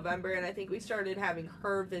visiting in November, and I think we started having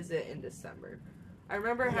her visit in December. I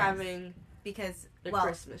remember having because the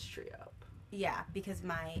Christmas tree up. Yeah, because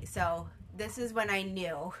so this is when I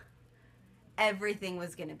knew everything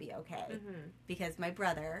was going to be okay. Mm-hmm. Because my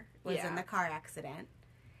brother was in the car accident,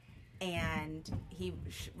 and he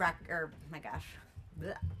my gosh,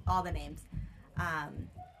 bleh, all the names.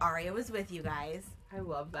 Aria was with you guys. I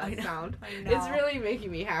love that sound. I know. It's really making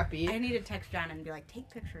me happy. I need to text John and be like, take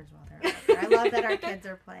pictures while they're up there. I love that our kids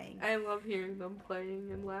are playing. I love hearing them playing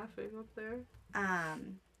and laughing up there.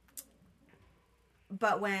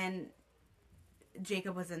 But when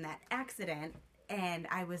Jacob was in that accident, and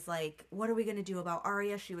I was like, what are we going to do about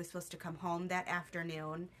Aria? She was supposed to come home that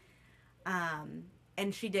afternoon.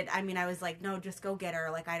 And she did. I mean, I was like, no, just go get her.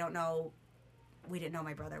 Like, I don't know. We didn't know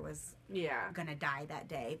my brother was going to die that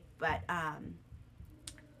day.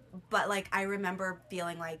 But like, I remember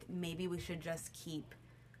feeling like maybe we should just keep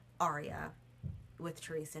Aria with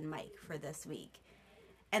Therese and Mike for this week.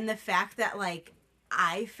 And the fact that, like,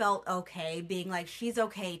 I felt okay being like, she's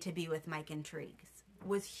okay to be with Mike and Therese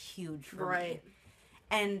was huge for me.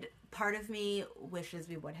 And part of me wishes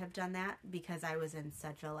we would have done that, because I was in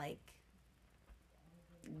such a, like,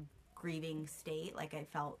 grieving state. Like, I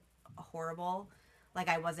felt horrible. Like,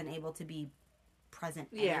 I wasn't able to be present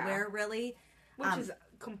anywhere, really. Which is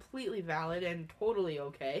completely valid and totally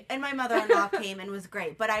okay. And my mother-in-law came and was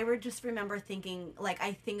great. But I just remember thinking, like,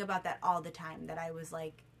 I think about that all the time, that I was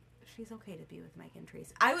like, she's okay to be with Mike and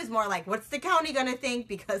Trace. I was more like, what's the county going to think?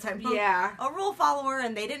 Because I'm a rule follower,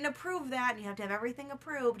 and they didn't approve that, and you have to have everything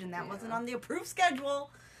approved, and that wasn't on the approved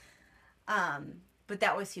schedule. But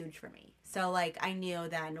that was huge for me. So, like, I knew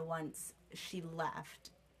then once she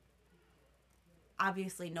left,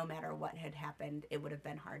 obviously, no matter what had happened, it would have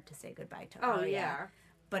been hard to say goodbye to Arya. Oh, yeah.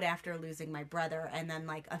 But after losing my brother, and then,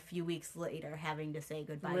 like, a few weeks later having to say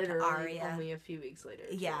goodbye to Arya. Only a few weeks later.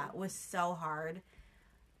 Yeah, it was so hard.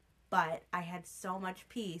 But I had so much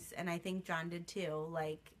peace, and I think John did too.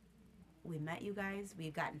 Like, we met you guys.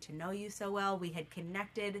 We've gotten to know you so well. We had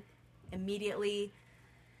connected immediately.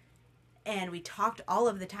 And we talked all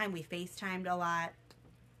of the time. We FaceTimed a lot.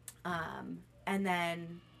 And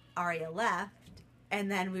then Arya left. And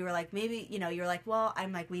then we were like, maybe, you know, you're like, well,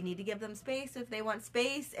 I'm like, we need to give them space if they want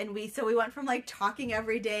space. And we went from, like, talking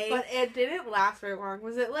every day. But it didn't last very long.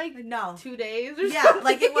 Was it, like, 2 days or something? Yeah,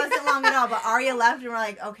 like, it wasn't long at all. But Arya left, and we're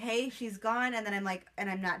like, okay, she's gone. And then I'm like, and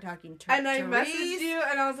I'm not talking to And I messaged you,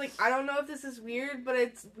 and I was like, I don't know if this is weird, but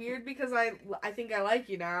it's weird because I think I like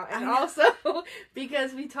you now. And also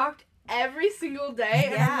because we talked every single day,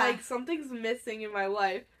 and I'm like, something's missing in my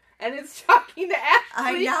life. And it's talking to Ashley.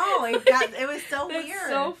 I know. It was so weird. It's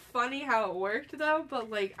so funny how it worked, though.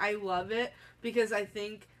 But, like, I love it because I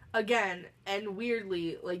think, again, and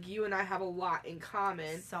weirdly, like, you and I have a lot in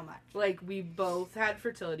common. So much. Like, we both had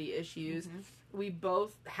fertility issues. Mm-hmm. We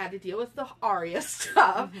both had to deal with the Arya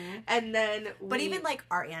stuff. Mm-hmm. And then But even, like,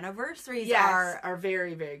 our anniversaries are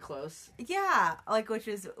very, very close. Yeah. Like, which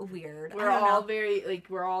is weird. We're all very, like,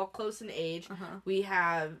 we're all close in age.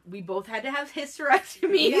 Uh-huh. We both had to have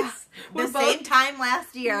hysterectomies. Yeah. The same time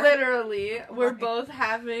last year. Literally. We're both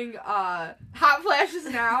having, hot flashes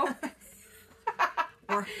now.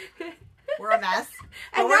 We're a mess.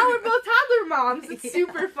 And now we're both toddler moms. It's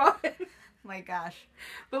super fun. My gosh.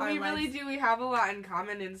 But we really do. We have a lot in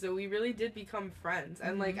common, and so we really did become friends.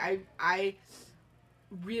 And, like, I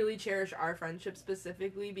really cherish our friendship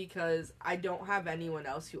specifically because I don't have anyone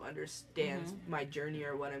else who understands my journey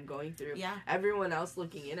or what I'm going through. Yeah. Everyone else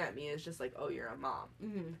looking in at me is just like, oh, you're a mom.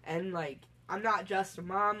 Mm-hmm. And, like, I'm not just a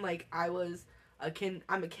mom. Like, I'm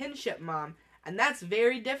a kinship mom, and that's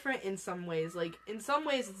very different in some ways. Like, in some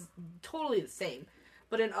ways, it's totally the same.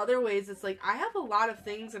 But in other ways, it's like, I have a lot of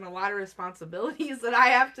things and a lot of responsibilities that I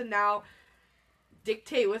have to now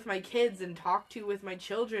dictate with my kids and talk to with my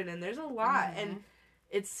children. And there's a lot. Mm-hmm. And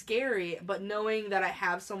it's scary. But knowing that I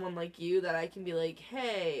have someone like you that I can be like,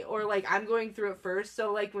 hey. Or, like, I'm going through it first.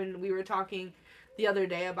 So, like, when we were talking the other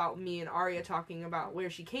day about me and Arya talking about where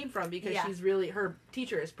she came from. Because she's really, her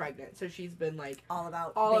teacher is pregnant. So she's been, like, all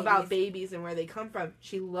about babies and where they come from.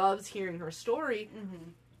 She loves hearing her story. Mm-hmm.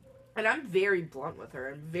 And I'm very blunt with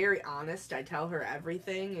her. I'm very honest. I tell her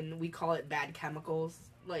everything, and we call it bad chemicals,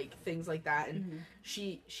 like, things like that. And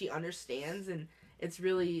she understands, and it's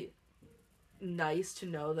really nice to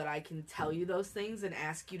know that I can tell you those things and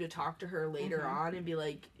ask you to talk to her later on and be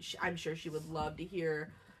like, I'm sure she would love to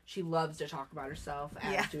hear. She loves to talk about herself,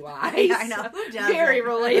 as do I. Yeah, I know. Who doesn't? Very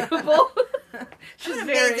relatable. She's an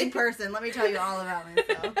amazing person. Let me tell you all about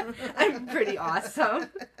myself. I'm pretty awesome.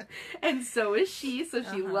 And so is she. So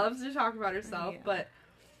she loves to talk about herself. Yeah. But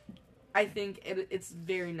I think it's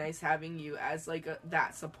very nice having you as, like,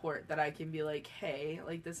 that support that I can be like, hey,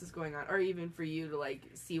 like, this is going on. Or even for you to, like,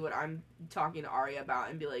 see what I'm talking to Arya about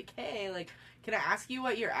and be like, hey, like, can I ask you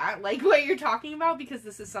what you're at? Like, what you're talking about? Because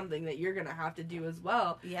this is something that you're going to have to do as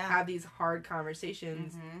well. Yeah. Have these hard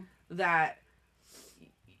conversations that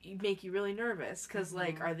make you really nervous. Because,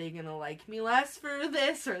 like, are they going to like me less for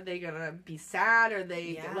this? Or are they going to be sad? Or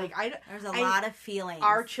they, like, there's a lot of feelings.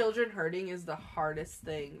 Our children hurting is the hardest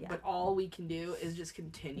thing. Yeah. But all we can do is just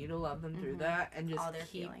continue to love them through that. And just all their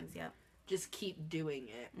feelings, just keep doing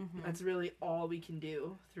it. That's really all we can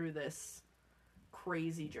do through this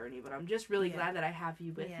crazy journey. But I'm just really glad that I have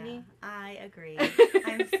you with me. I agree.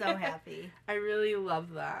 I'm so happy. I really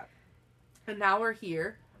love that. And now we're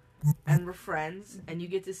here, and we're friends, and you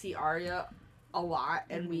get to see Arya a lot,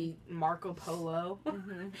 and we Marco Polo.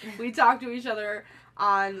 We talk to each other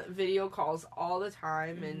on video calls all the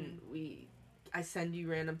time, and I send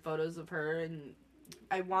you random photos of her, and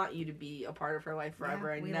I want you to be a part of her life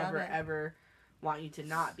forever. I never, ever want you to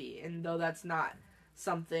not be. And though that's not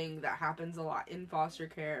something that happens a lot in foster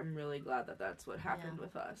care, I'm really glad that that's what happened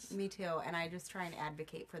with us. Me too. And I just try and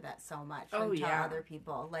advocate for that so much. And tell other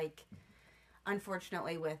people. Like,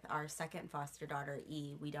 unfortunately, with our second foster daughter,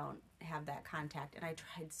 E, we don't have that contact. And I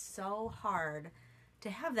tried so hard to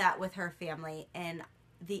have that with her family. And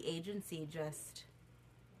the agency just,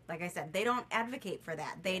 like I said, they don't advocate for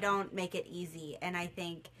that. They don't make it easy. And I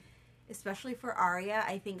think, especially for Arya,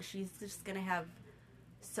 I think she's just going to have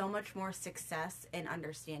so much more success in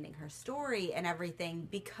understanding her story and everything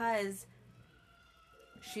because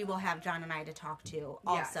she will have John and I to talk to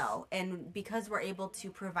also. Yes. And because we're able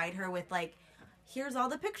to provide her with, like, here's all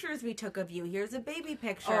the pictures we took of you. Here's a baby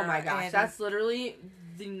picture. Oh, my gosh. That's literally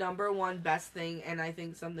the number one best thing, and I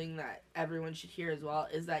think something that everyone should hear as well,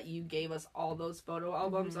 is that you gave us all those photo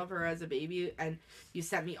albums of her as a baby, and you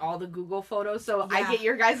sent me all the Google photos, so I get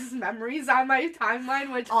your guys' memories on my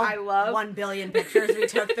timeline, which I love. 1 billion pictures we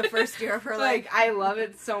took the first year of her life. Like, I love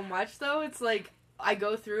it so much, though. It's like, I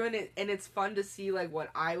go through and it's fun to see, like,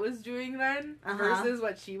 what I was doing then versus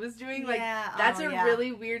what she was doing. Like, that's a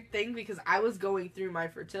really weird thing because I was going through my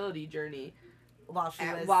fertility journey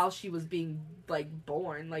while she was being, like,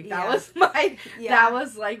 born. Like, that was my that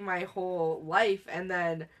was, like, my whole life. And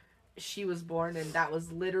then she was born, and that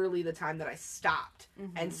was literally the time that I stopped.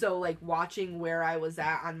 And so, like, watching where I was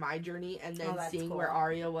at on my journey and then seeing where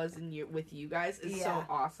Aria was with you guys is so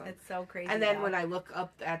awesome. It's so crazy. And then when I look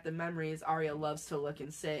up at the memories, Aria loves to look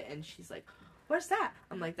and sit, and she's like, where's that?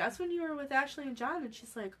 I'm like, that's when you were with Ashley and John. And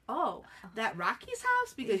she's like, oh, that Rocky's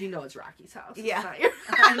house? Because you know it's Rocky's house. Yeah. It's not your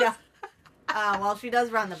house. I know. Well, she does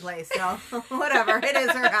run the place, so whatever. It is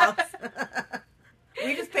her house.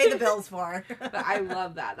 We just pay the bills for her. But I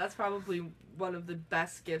love that. That's probably one of the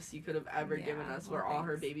best gifts you could have ever given us were all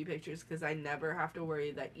her baby pictures, because I never have to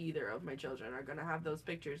worry that either of my children are going to have those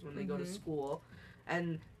pictures when they go to school.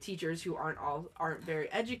 And teachers who aren't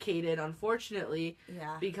very educated, unfortunately,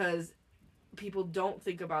 because people don't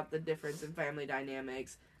think about the difference in family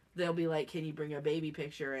dynamics. They'll be like, can you bring a baby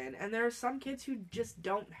picture in? And there are some kids who just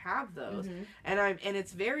don't have those. And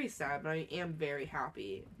it's very sad, but I am very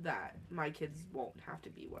happy that my kids won't have to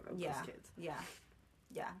be one of those kids.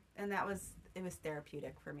 Yeah. And it was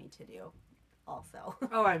therapeutic for me to do also.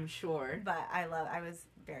 Oh, I'm sure. But I was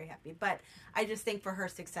very happy. But I just think for her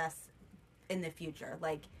success in the future,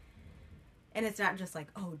 like, and it's not just like,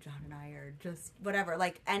 oh, John and I are just whatever.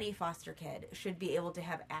 Like, any foster kid should be able to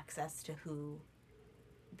have access to who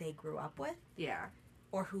they grew up with. Yeah.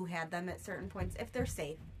 Or who had them at certain points, if they're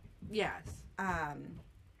safe. Yes. I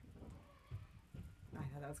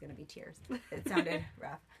thought that was going to be tears. It sounded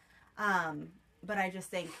rough. But I just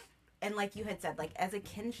think, and like you had said, like, as a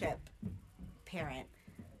kinship parent,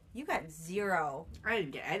 you got zero. I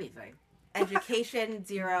didn't get anything. Education,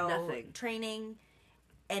 zero Nothing. Training.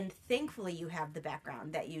 And thankfully you have the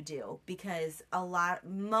background that you do, because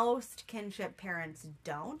most kinship parents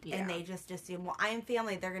don't, and they just assume, well, I am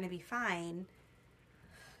family, they're going to be fine.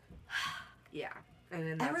 Yeah. And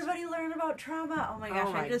then everybody learn about trauma. Oh my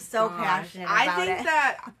gosh, I'm just so passionate about it. I think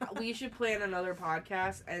that we should plan another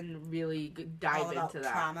podcast and really dive into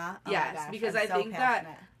that. Trauma. Oh yes, my gosh, because I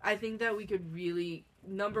think that we could really,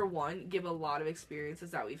 number one, give a lot of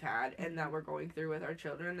experiences that we've had and that we're going through with our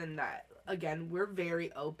children, and that, again, we're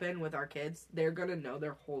very open with our kids. They're going to know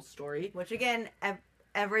their whole story. Which, again,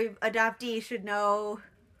 every adoptee should know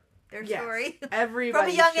their story.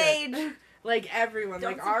 Everybody from a young age. Like, everyone.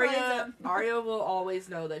 Don't, like, Aria will always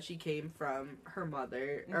know that she came from her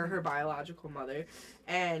mother, or her biological mother,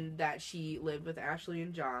 and that she lived with Ashley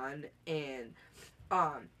and John, and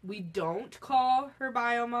we don't call her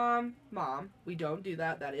bio mom. We don't do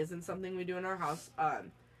that. That isn't something we do in our house.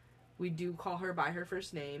 We do call her by her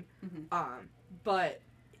first name. But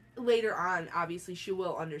later on, obviously, she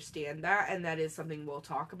will understand that, and that is something we'll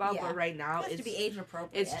talk about. But right now, it's to be age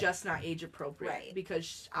appropriate. It's just not age appropriate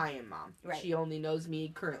because I am mom. Right. She only knows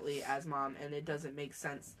me currently as mom, and it doesn't make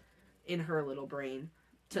sense in her little brain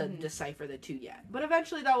to decipher the two yet. But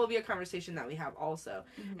eventually, that will be a conversation that we have also.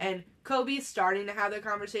 And Kobe's starting to have the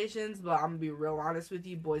conversations, but I'm gonna be real honest with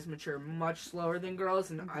you: boys mature much slower than girls,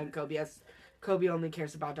 and Kobe only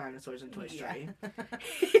cares about dinosaurs and Toy Story.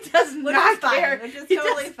 He does not care. Which is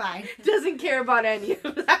totally fine. Doesn't care about any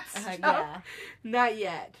of that stuff. Not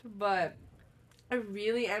yet. But I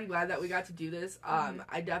really am glad that we got to do this.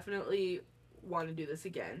 I definitely want to do this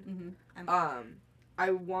again.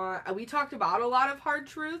 We talked about a lot of hard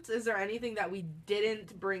truths. Is there anything that we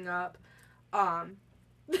didn't bring up that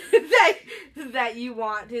you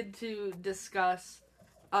wanted to discuss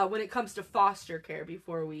when it comes to foster care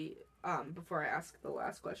before I ask the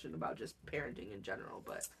last question about just parenting in general?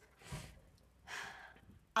 But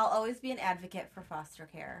I'll always be an advocate for foster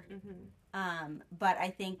care. But I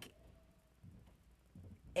think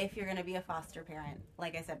if you're going to be a foster parent,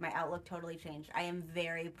 like I said, my outlook totally changed. I am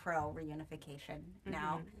very pro reunification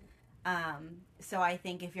now. So I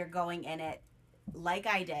think if you're going in it like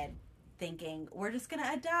I did, thinking we're just going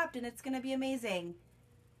to adopt and it's going to be amazing,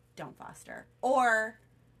 don't foster. Or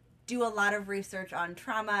do a lot of research on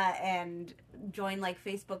trauma and join like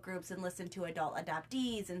Facebook groups and listen to adult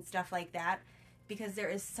adoptees and stuff like that, because there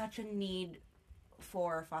is such a need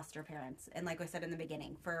for foster parents. And like I said in the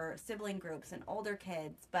beginning, for sibling groups and older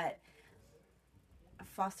kids. But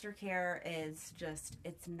foster care is just,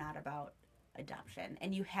 it's not about adoption.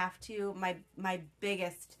 And you have to, my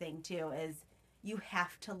biggest thing too is you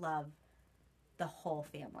have to love the whole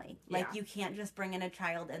family. Like, you can't just bring in a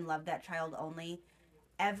child and love that child only.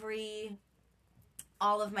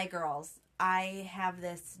 All of my girls, I have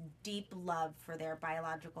this deep love for their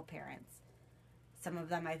biological parents. Some of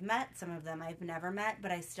them I've met, some of them I've never met,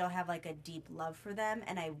 but I still have like a deep love for them,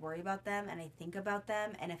 and I worry about them, and I think about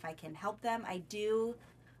them, and if I can help them, I do.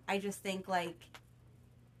 I just think, like,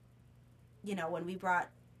 you know, when we brought,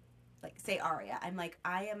 like, say Aria, I'm like,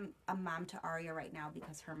 I am a mom to Aria right now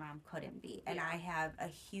because her mom couldn't be, and I have a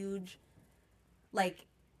huge, like,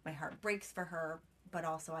 my heart breaks for her, but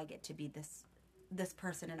also I get to be this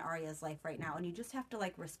person in Aria's life right now, and you just have to,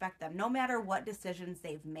 like, respect them, no matter what decisions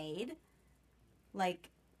they've made. Like,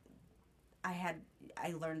 I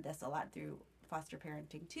learned this a lot through foster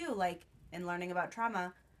parenting too, like, in learning about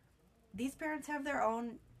trauma. These parents have their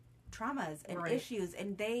own traumas and issues,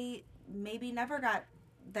 and they maybe never got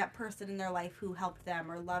that person in their life who helped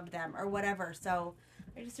them or loved them or whatever. So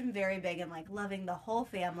I just am very big in, like, loving the whole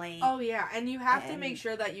family. Oh, yeah, and you have to make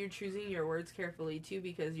sure that you're choosing your words carefully, too,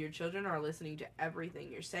 because your children are listening to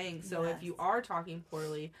everything you're saying. So if you are talking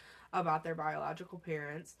poorly about their biological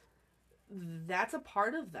parents, that's a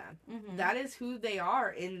part of them. Mm-hmm. That is who they are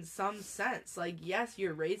in some sense. Like, yes,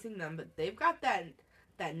 you're raising them, but they've got that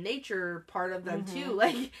nature part of them too.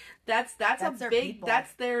 Like, that's a big people.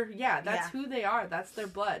 That's their who they are. That's their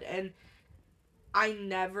blood. And I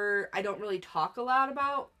don't really talk a lot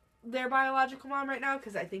about their biological mom right now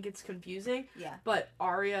because I think it's confusing. Yeah. But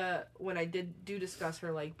Aria, when I do discuss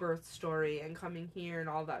her, like, birth story and coming here and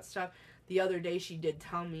all that stuff, the other day she did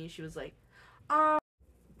tell me, she was like,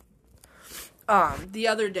 the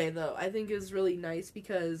other day, though, I think is really nice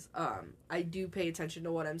because, I do pay attention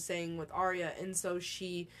to what I'm saying with Aria, and so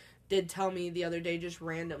she did tell me the other day just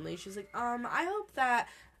randomly, she's like, I hope that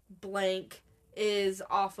blank is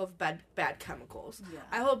off of bad chemicals. Yeah.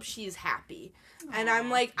 I hope she's happy. Aww. And I'm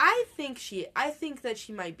like, I think that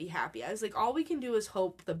she might be happy. I was like, all we can do is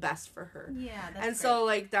hope the best for her. Yeah, that's and great. So,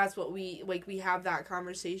 like, that's what we have that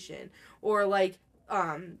conversation. Or, like,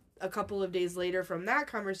 a couple of days later from that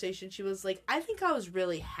conversation, she was like, I think I was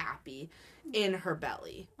really happy in her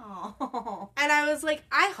belly. Oh. And I was like,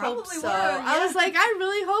 I hope so. Yeah. I was like, I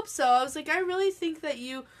really hope so. I was like, I really think that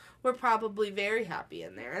you were probably very happy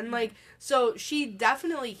in there. And, like, so she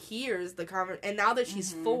definitely hears the and now that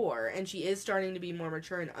she's 4 and she is starting to be more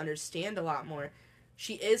mature and understand a lot more,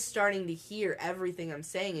 she is starting to hear everything I'm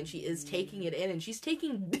saying, and she is taking it in, and she's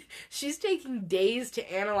taking days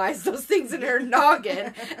to analyze those things in her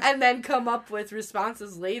noggin and then come up with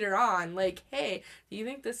responses later on, like, hey, do you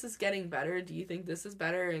think this is getting better? Do you think this is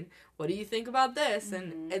better? And what do you think about this?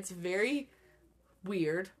 And it's very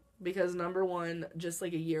weird. Because, number one, just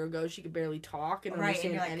like a year ago, she could barely talk and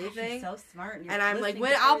understand and anything. She's so smart. And I'm like,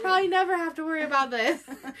 I'll probably never have to worry about this.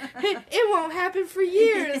 It won't happen for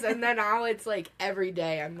years. And then now it's like every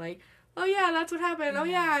day I'm like, oh yeah, that's what happened. Oh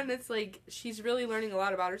yeah. And it's like, she's really learning a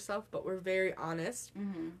lot about herself, but we're very honest.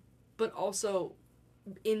 Mm-hmm. But also,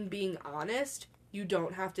 in being honest, you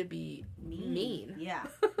don't have to be mean. Yeah.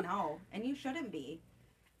 No. And you shouldn't be.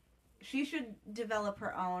 She should develop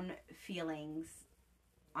her own feelings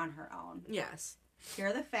on her own. Yes. Here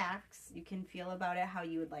are the facts. You can feel about it how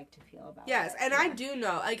you would like to feel about it. Yes, and I do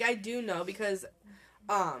know because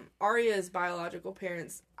Aria's biological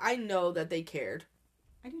parents, I know that they cared.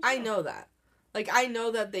 I know that. Like, I know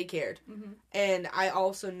that they cared. Mm-hmm. And I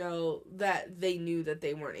also know that they knew that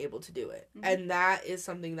they weren't able to do it. Mm-hmm. And that is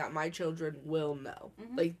something that my children will know.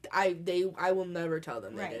 Mm-hmm. Like, I will never tell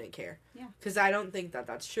them they didn't care. Yeah. Because I don't think that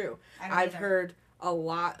that's true. I've heard a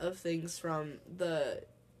lot of things from the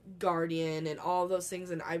guardian and all those things,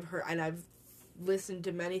 and I've listened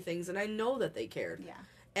to many things, and I know that they cared. Yeah.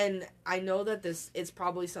 And I know that this is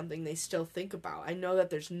probably something they still think about. I know that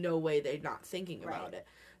there's no way they're not thinking about it.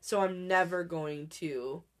 So I'm never going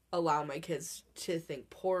to allow my kids to think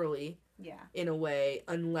poorly in a way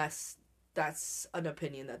unless that's an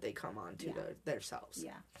opinion that they come on to themselves.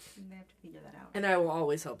 Yeah. They have to figure that out. And I will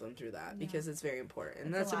always help them through that because it's very important.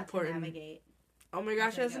 And that's important. To navigate. Oh my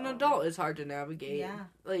gosh, as an adult, it's hard to navigate. Yeah.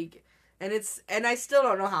 Like, and I still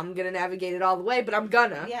don't know how I'm going to navigate it all the way, but I'm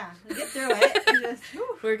gonna. Yeah, get through it.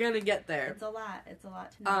 We're going to get there. It's a lot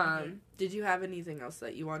to navigate. Did you have anything else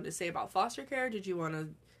that you wanted to say about foster care? Did you want to...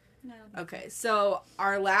 No. Okay, so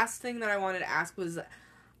our last thing that I wanted to ask was,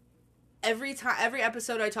 every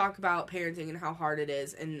episode I talk about parenting and how hard it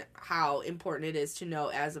is and how important it is to know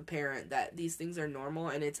as a parent that these things are normal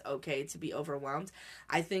and it's okay to be overwhelmed.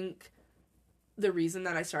 I think the reason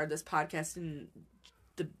that I started this podcast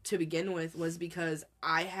to begin with was because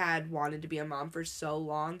I had wanted to be a mom for so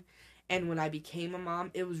long, and when I became a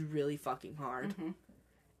mom, it was really fucking hard. Mm-hmm.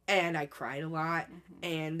 And I cried a lot,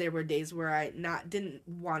 and there were days where I didn't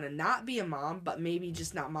want to not be a mom, but maybe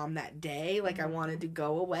just not mom that day. Like, I wanted to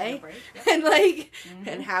go away and, like,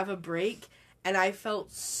 and have a break. And I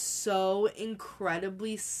felt so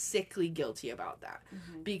incredibly sickly guilty about that.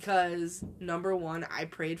 Mm-hmm. Because, number one, I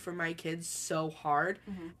prayed for my kids so hard,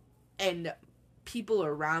 and people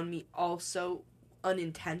around me also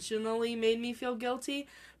unintentionally made me feel guilty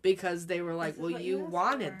because they were like, well, you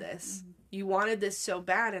wanted this. Mm-hmm. You wanted this so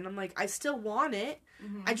bad, and I'm like, I still want it.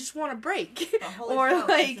 Mm-hmm. I just want a break.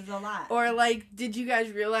 Or like, did you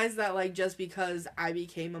guys realize that, like, just because I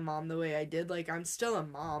became a mom the way I did, like, I'm still a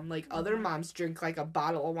mom. Like, other moms drink, like, a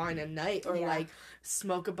bottle of wine a night or, like,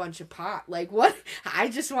 smoke a bunch of pot. Like, what? I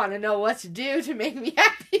just want to know what to do to make me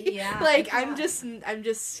happy. Yeah, like, I'm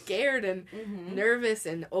just scared and nervous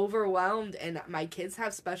and overwhelmed, and my kids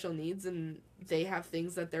have special needs, and they have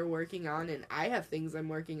things that they're working on, and I have things I'm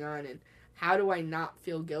working on, and how do I not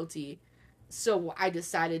feel guilty? So I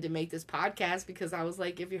decided to make this podcast because I was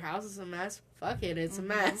like, if your house is a mess, fuck it, it's a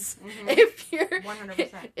mess.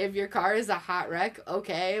 Mm-hmm. If your car is a hot wreck,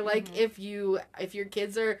 okay. Like, if your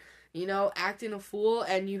kids are, acting a fool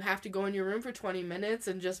and you have to go in your room for 20 minutes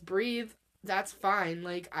and just breathe, that's fine.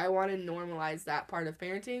 Like, I want to normalize that part of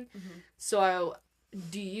parenting. Mm-hmm. So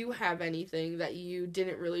do you have anything that you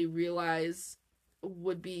didn't really realize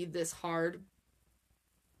would be this hard,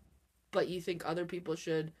 but you think other people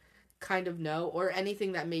should kind of know, or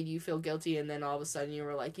anything that made you feel guilty and then all of a sudden you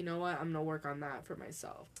were like, you know what, I'm gonna work on that for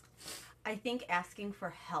myself? I think asking for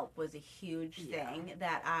help was a huge thing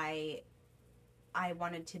that I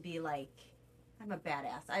wanted to be like, I'm a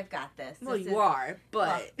badass, I've got this. Well, you are, but...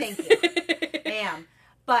 Well, thank you. I am.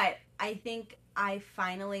 But I think I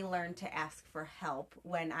finally learned to ask for help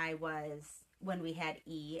when we had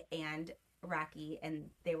E and Rocky, and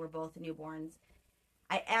they were both newborns.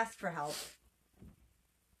 I asked for help.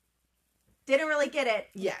 Didn't really get it.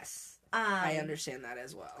 Yes. I understand that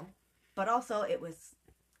as well. But also, it was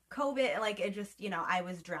COVID. Like, it just, I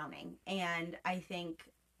was drowning. And I think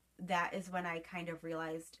that is when I kind of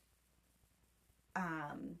realized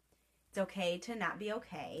it's okay to not be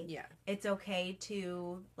okay. Yeah. It's okay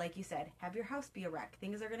to, like you said, have your house be a wreck.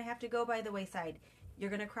 Things are going to have to go by the wayside. You're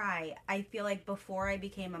going to cry. I feel like before I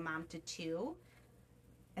became a mom to 2,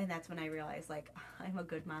 and that's when I realized, like, I'm a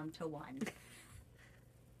good mom to 1.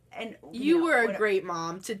 And you were a great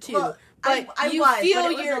mom to 2, well, but you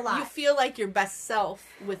feel like your best self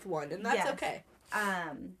with 1, and that's okay.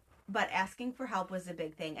 But asking for help was a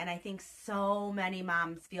big thing, and I think so many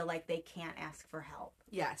moms feel like they can't ask for help.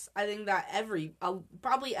 Yes, I think that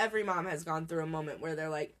probably every mom has gone through a moment where they're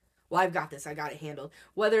like, well, I've got this, I got it handled.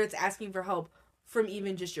 Whether it's asking for help from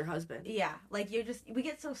even just your husband. Yeah, like, we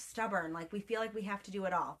get so stubborn, like, we feel like we have to do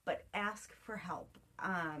it all, but ask for help.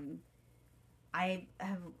 I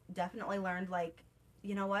have definitely learned, like,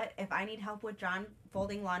 you know what? If I need help with John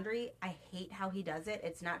folding laundry, I hate how he does it.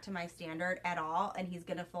 It's not to my standard at all, and he's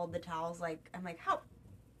going to fold the towels, like, I'm like, how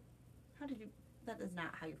did you, that is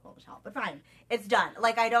not how you fold a towel, but fine. It's done.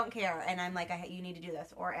 Like, I don't care, and I'm like, you need to do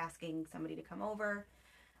this, or asking somebody to come over.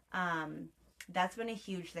 That's been a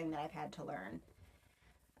huge thing that I've had to learn.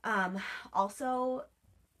 Also,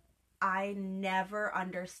 I never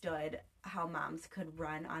understood how moms could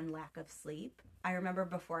run on lack of sleep. I remember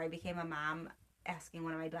before I became a mom asking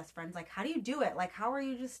one of my best friends, like, how do you do it? Like, how are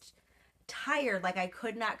you just tired? Like, I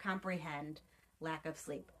could not comprehend lack of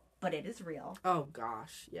sleep, but it is real. Oh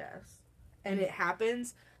gosh, yes. And it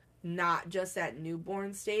happens not just at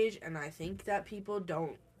newborn stage, and I think that people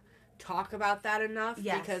don't talk about that enough.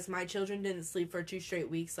 Yes. Because my children didn't sleep for 2 straight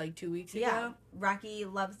weeks, like 2 weeks ago. Yeah, Rocky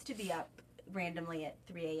loves to be up randomly at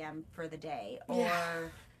 3 a.m. for the day, or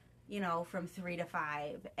from 3 to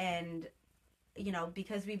 5, and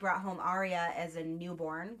because we brought home Aria as a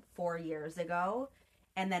newborn 4 years ago,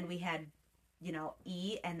 and then we had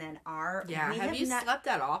E and then R. Yeah, have you slept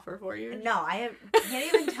that off for 4 years? No,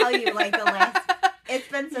 can't even tell you, like, the last, it's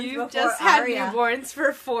been since You've before just had Aria. Newborns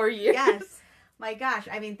for 4 years. Yes. My gosh,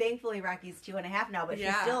 I mean, thankfully Rocky's 2.5 now, but she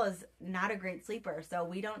still is not a great sleeper, so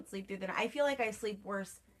we don't sleep through the night. I feel like I sleep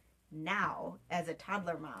worse now as a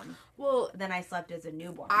toddler mom than I slept as a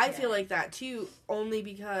newborn. I feel like that too, only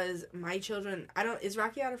because my children, is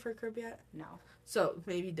Rocky out of her crib yet? No. So,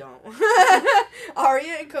 maybe don't.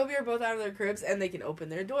 Aria and Kobe are both out of their cribs, and they can open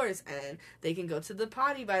their doors, and they can go to the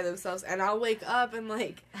potty by themselves, and I'll wake up, and,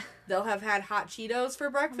 like, they'll have had hot Cheetos for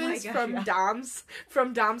breakfast from Dom's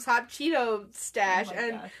Hot Cheeto stash,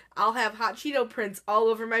 I'll have hot Cheeto prints all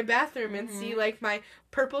over my bathroom and see, like, my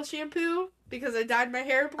purple shampoo, because I dyed my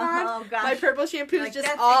hair blonde. Oh, gosh. My purple shampoo is just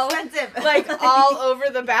all, expensive. Like, all over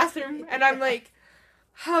the bathroom, and I'm like,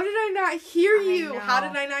 how did I not hear you? How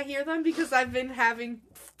did I not hear them? Because I've been having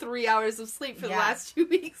 3 hours of sleep for the last 2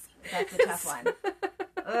 weeks. That's a tough one.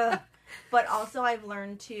 Ugh. But also I've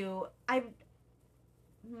learned to, I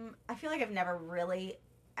feel like I've never really,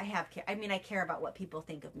 I care about what people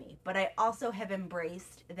think of me. But I also have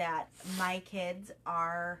embraced that my kids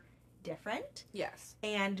are different. Yes.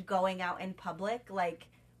 And going out in public, like,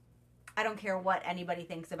 I don't care what anybody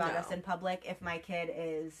thinks about us in public. If my kid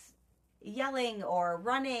is yelling or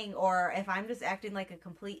running, or if I'm just acting like a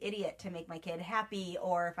complete idiot to make my kid happy,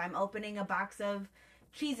 or if I'm opening a box of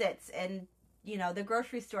Cheez-Its in, the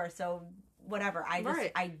grocery store, so whatever.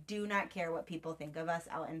 I do not care what people think of us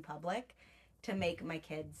out in public to make my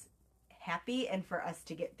kids happy and for us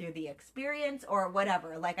to get through the experience or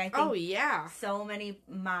whatever. Like, I think so many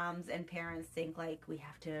moms and parents think, like, we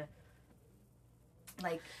have to,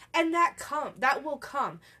 like... And that will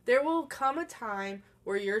come. There will come a time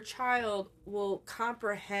where your child will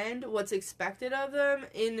comprehend what's expected of them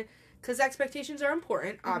because expectations are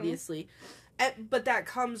important, obviously, but that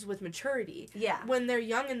comes with maturity. Yeah. When they're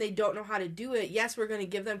young and they don't know how to do it, yes, we're going to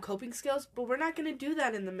give them coping skills, but we're not going to do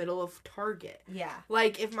that in the middle of Target. Yeah.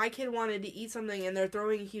 Like, if my kid wanted to eat something and they're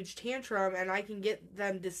throwing a huge tantrum and I can get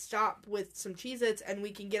them to stop with some Cheez-Its and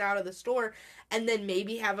we can get out of the store and then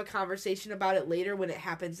maybe have a conversation about it later when it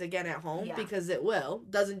happens again at home, because it will.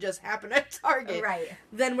 Doesn't just happen at Target. Right.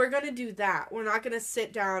 Then we're going to do that. We're not going to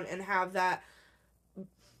sit down and have that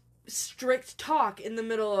strict talk in the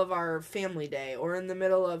middle of our family day or in the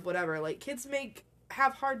middle of whatever. Like, kids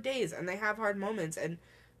have hard days and they have hard moments, and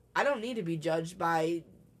I don't need to be judged by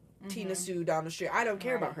Tina Sue down the street. I don't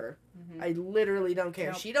care about her. I literally don't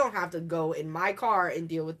care. Nope. She don't have to go in my car and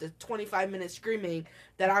deal with the 25-minute screaming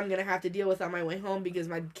that I'm going to have to deal with on my way home because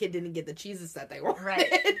my kid didn't get the Cheez-Its that they wanted.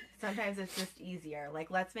 Right. Sometimes it's just easier.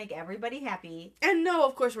 Like, let's make everybody happy. And no,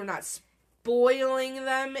 of course, we're not spoiling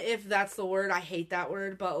them, if that's the word. I hate that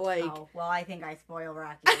word, but, like... Oh, well, I think I spoil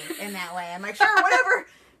Rocky in that way. I'm like, sure, whatever.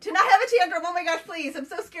 To not have a tantrum. Oh my gosh, please. I'm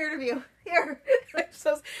so scared of you. Here.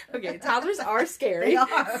 Okay, toddlers are scary. They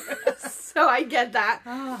are. So I get that.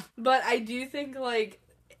 But I do think, like,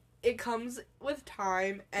 it comes with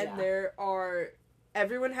time, and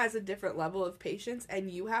everyone has a different level of patience, and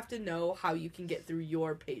you have to know how you can get through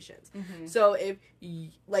your patience. So if,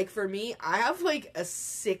 like, for me, I have, like, a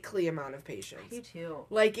sickly amount of patience. I do too.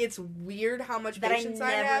 Like, it's weird how much patience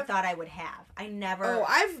I have. I never thought I would have. I never... Oh,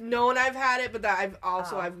 I've known I've had it, but that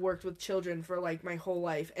I've worked with children for, like, my whole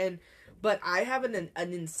life, but I have an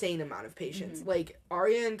insane amount of patience. Like,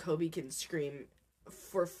 Aria and Kobe can scream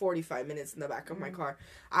for 45 minutes in the back of my car.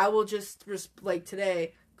 I will just, like,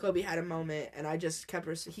 today... Kobe had a moment, and I just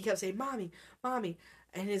he kept saying, "Mommy, Mommy."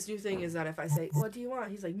 And his new thing is that if I say, "What do you want?"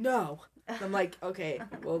 He's like, "No." And I'm like, okay,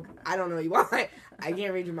 well, I don't know what you want. I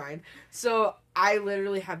can't read your mind. So I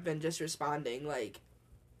literally have been just responding, like,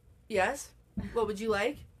 yes, what would you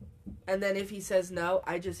like? And then if he says no,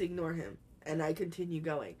 I just ignore him, and I continue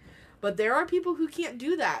going. But there are people who can't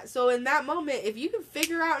do that. So in that moment, if you can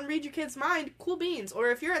figure out and read your kid's mind, cool beans. Or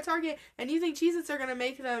if you're at Target and you think Cheez-Its are going to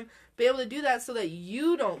make them be able to do that so that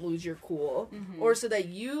you don't lose your cool, or so that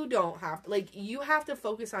you don't have to, like, you have to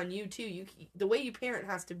focus on you too. The way you parent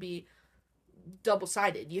has to be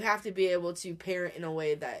double-sided. You have to be able to parent in a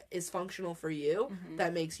way that is functional for you,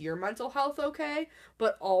 that makes your mental health okay,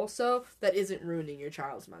 but also that isn't ruining your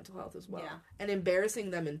child's mental health as well. Yeah. And embarrassing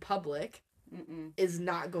them in public is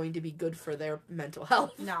not going to be good for their mental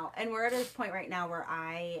health. No, and we're at a point right now where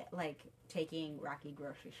I like taking Rocky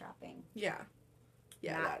grocery shopping. Yeah,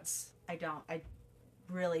 I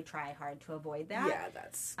really try hard to avoid that. Yeah,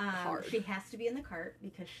 that's hard. She has to be in the cart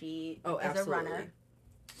because she is a runner.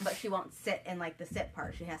 But she won't sit in, like, the sit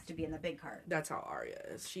part. She has to be in the big cart. That's how Aria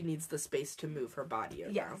is. She needs the space to move her body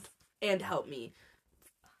around. Yes. And help me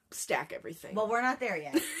stack everything. Well, we're not there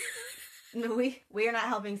yet. We are not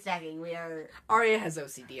helping stacking. We are... Aria has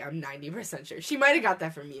OCD. I'm 90% sure. She might have got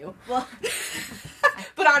that from you. Well...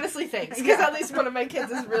 But honestly, thanks. Because at least one of my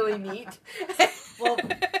kids is really neat. Well,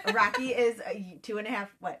 Rocky is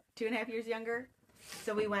 2.5 years younger?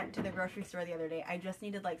 So we went to the grocery store the other day. I just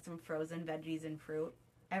needed, like, some frozen veggies and fruit.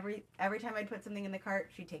 every time I'd put something in the cart,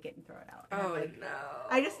 she'd take it and throw it out. And Oh, like, no.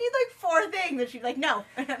 I just need like 4 things. And she'd be like, no.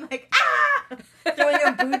 And I'm like, ah! Throwing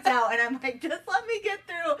her boots out. And I'm like, just let me get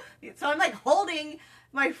through. So I'm like holding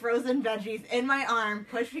my frozen veggies in my arm,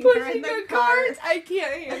 pushing her in the cart. I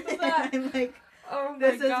can't handle that. I'm like, oh my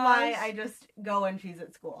this is gosh. why I just go when she's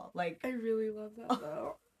at school. Like, I really love that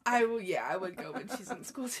though. I would go when she's in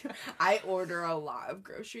school too. I order a lot of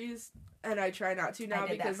groceries, and I try not to now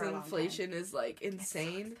because inflation is like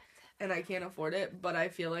insane, and I can't afford it. But I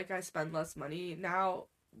feel like I spend less money now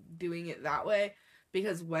doing it that way,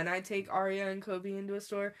 because when I take Aria and Kobe into a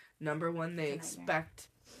store, number one, they expect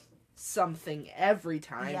something every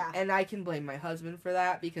time, and I can blame my husband for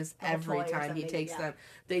that, because every time he takes them,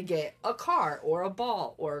 they get a car or a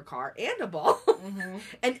ball or a car and a ball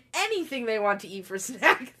and anything they want to eat for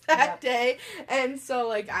snack that day. And so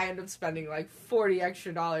like I end up spending like $40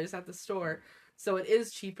 extra at the store, so it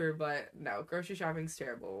is cheaper. But no, grocery shopping's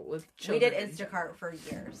terrible with children. We did Instacart for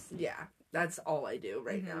years. Yeah, that's all I do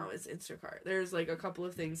right now is Instacart. There's like a couple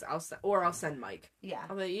of things I'll send Mike.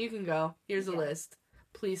 I'll be like, you can go, here's a list,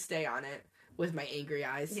 please stay on it, with my angry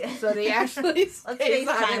eyes. So they actually stays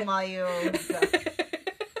on time it. while you go.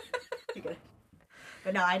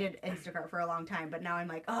 But no, I did Instacart for a long time, but now I'm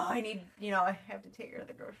like, oh, I need, I have to take her to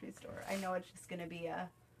the grocery store. I know it's just going to be a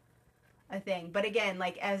thing. But again,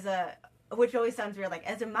 like which always sounds weird, like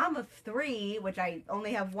as a mom of 3, which I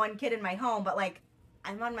only have 1 kid in my home, but like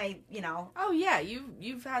I'm on my, Oh yeah,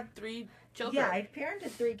 you've had 3 children. Yeah, I parented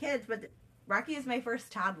 3 kids, but Rocky is my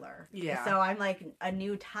first toddler. Yeah. So I'm like a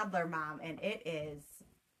new toddler mom, and it is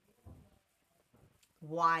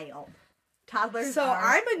wild. Toddlers So are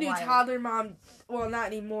I'm a new wild. toddler mom. Well, not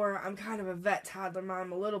anymore. I'm kind of a vet toddler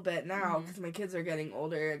mom a little bit now, because my kids are getting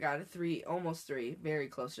older. I got a almost 3, very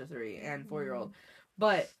close to 3, and 4-year-old.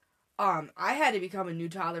 But I had to become a new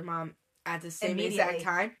toddler mom at the same exact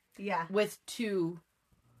time. Yeah. With two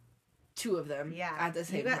of them at the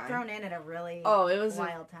same time. You got thrown in at a really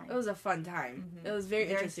wild time. It was a fun time. It was very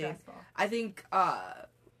interesting. Stressful. I think I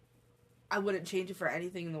wouldn't change it for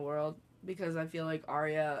anything in the world, because I feel like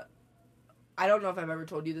Aria, I don't know if I've ever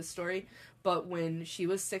told you this story, but when she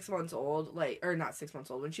was 6 months old, not 6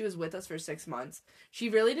 months old, when she was with us for 6 months, she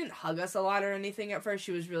really didn't hug us a lot or anything at first.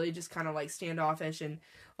 She was really just kind of like standoffish, and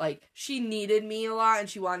like she needed me a lot and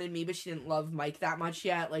she wanted me, but she didn't love Mike that much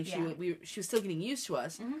yet. Like she was still getting used to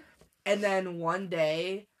us. And then one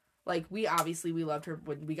day, like we loved her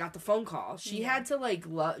when we got the phone call. She had to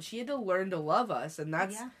she had to learn to love us, and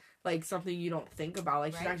that's like something you don't think about.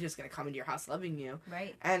 Like she's not just gonna come into your house loving you.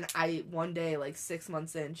 Right. And one day, like 6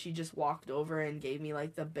 months in, she just walked over and gave me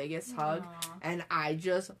like the biggest hug, and I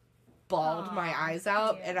just bawled my eyes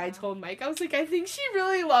out, and I told Mike, I was like, I think she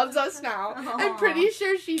really loves us now. I'm pretty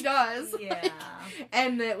sure she does. Yeah.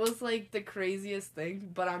 And it was like the craziest thing,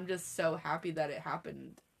 but I'm just so happy that it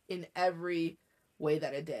happened in every way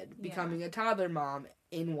that it did. Becoming a toddler mom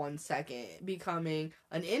in 1 second, becoming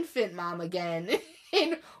an infant mom again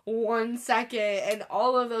in 1 second, and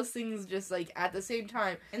all of those things just like at the same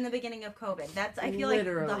time. In the beginning of COVID, that's I feel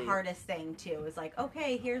Literally. like the hardest thing too is like,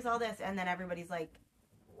 okay, here's all this, and then everybody's like,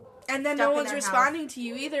 and then no one's responding to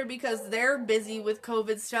you either, because they're busy with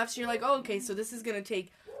COVID stuff. So you're like, oh, okay, so this is gonna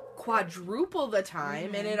take quadruple the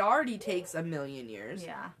time, and it already takes 1,000,000 years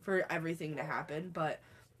for everything to happen, but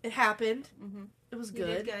it happened. It was good.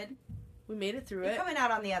 You did good. We made it through You're it. coming out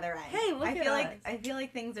on the other end. Hey, look at us. I feel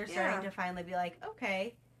like things are starting to finally be like,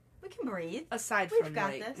 okay, we can breathe. Aside from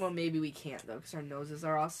this. Well, maybe we can't though, because our noses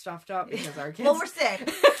are all stuffed up because our kids. Well, we're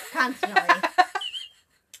sick constantly,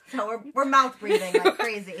 so we're mouth breathing like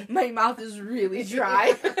crazy. My mouth is really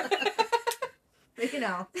dry.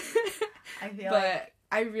 I feel but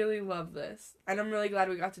I really love this, and I'm really glad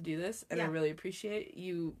we got to do this, and I really appreciate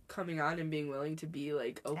you coming on and being willing to be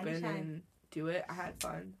like open and do it. I had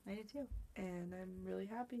fun. I did too, and I'm really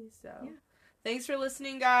happy. So thanks for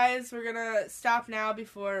listening, guys. We're gonna stop now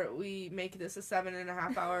before we make this a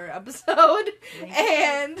 7.5 hour episode.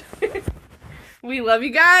 And we love you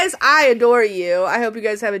guys. I adore you. I hope you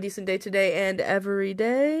guys have a decent day today and every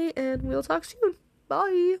day, and we'll talk soon.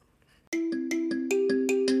 Bye.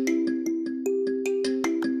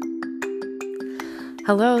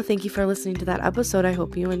 Hello, thank you for listening to that episode. I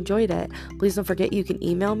hope you enjoyed it. Please don't forget you can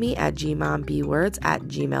email me at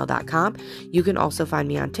gmombwords@gmail.com. You can also find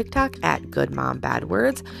me on TikTok at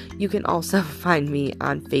goodmombadwords. You can also find me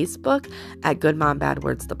on Facebook at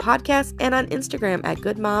goodmombadwords the podcast, and on Instagram at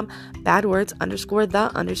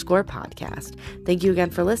goodmombadwords_the_podcast. Thank you again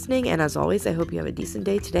for listening, and as always, I hope you have a decent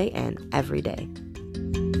day today and every day.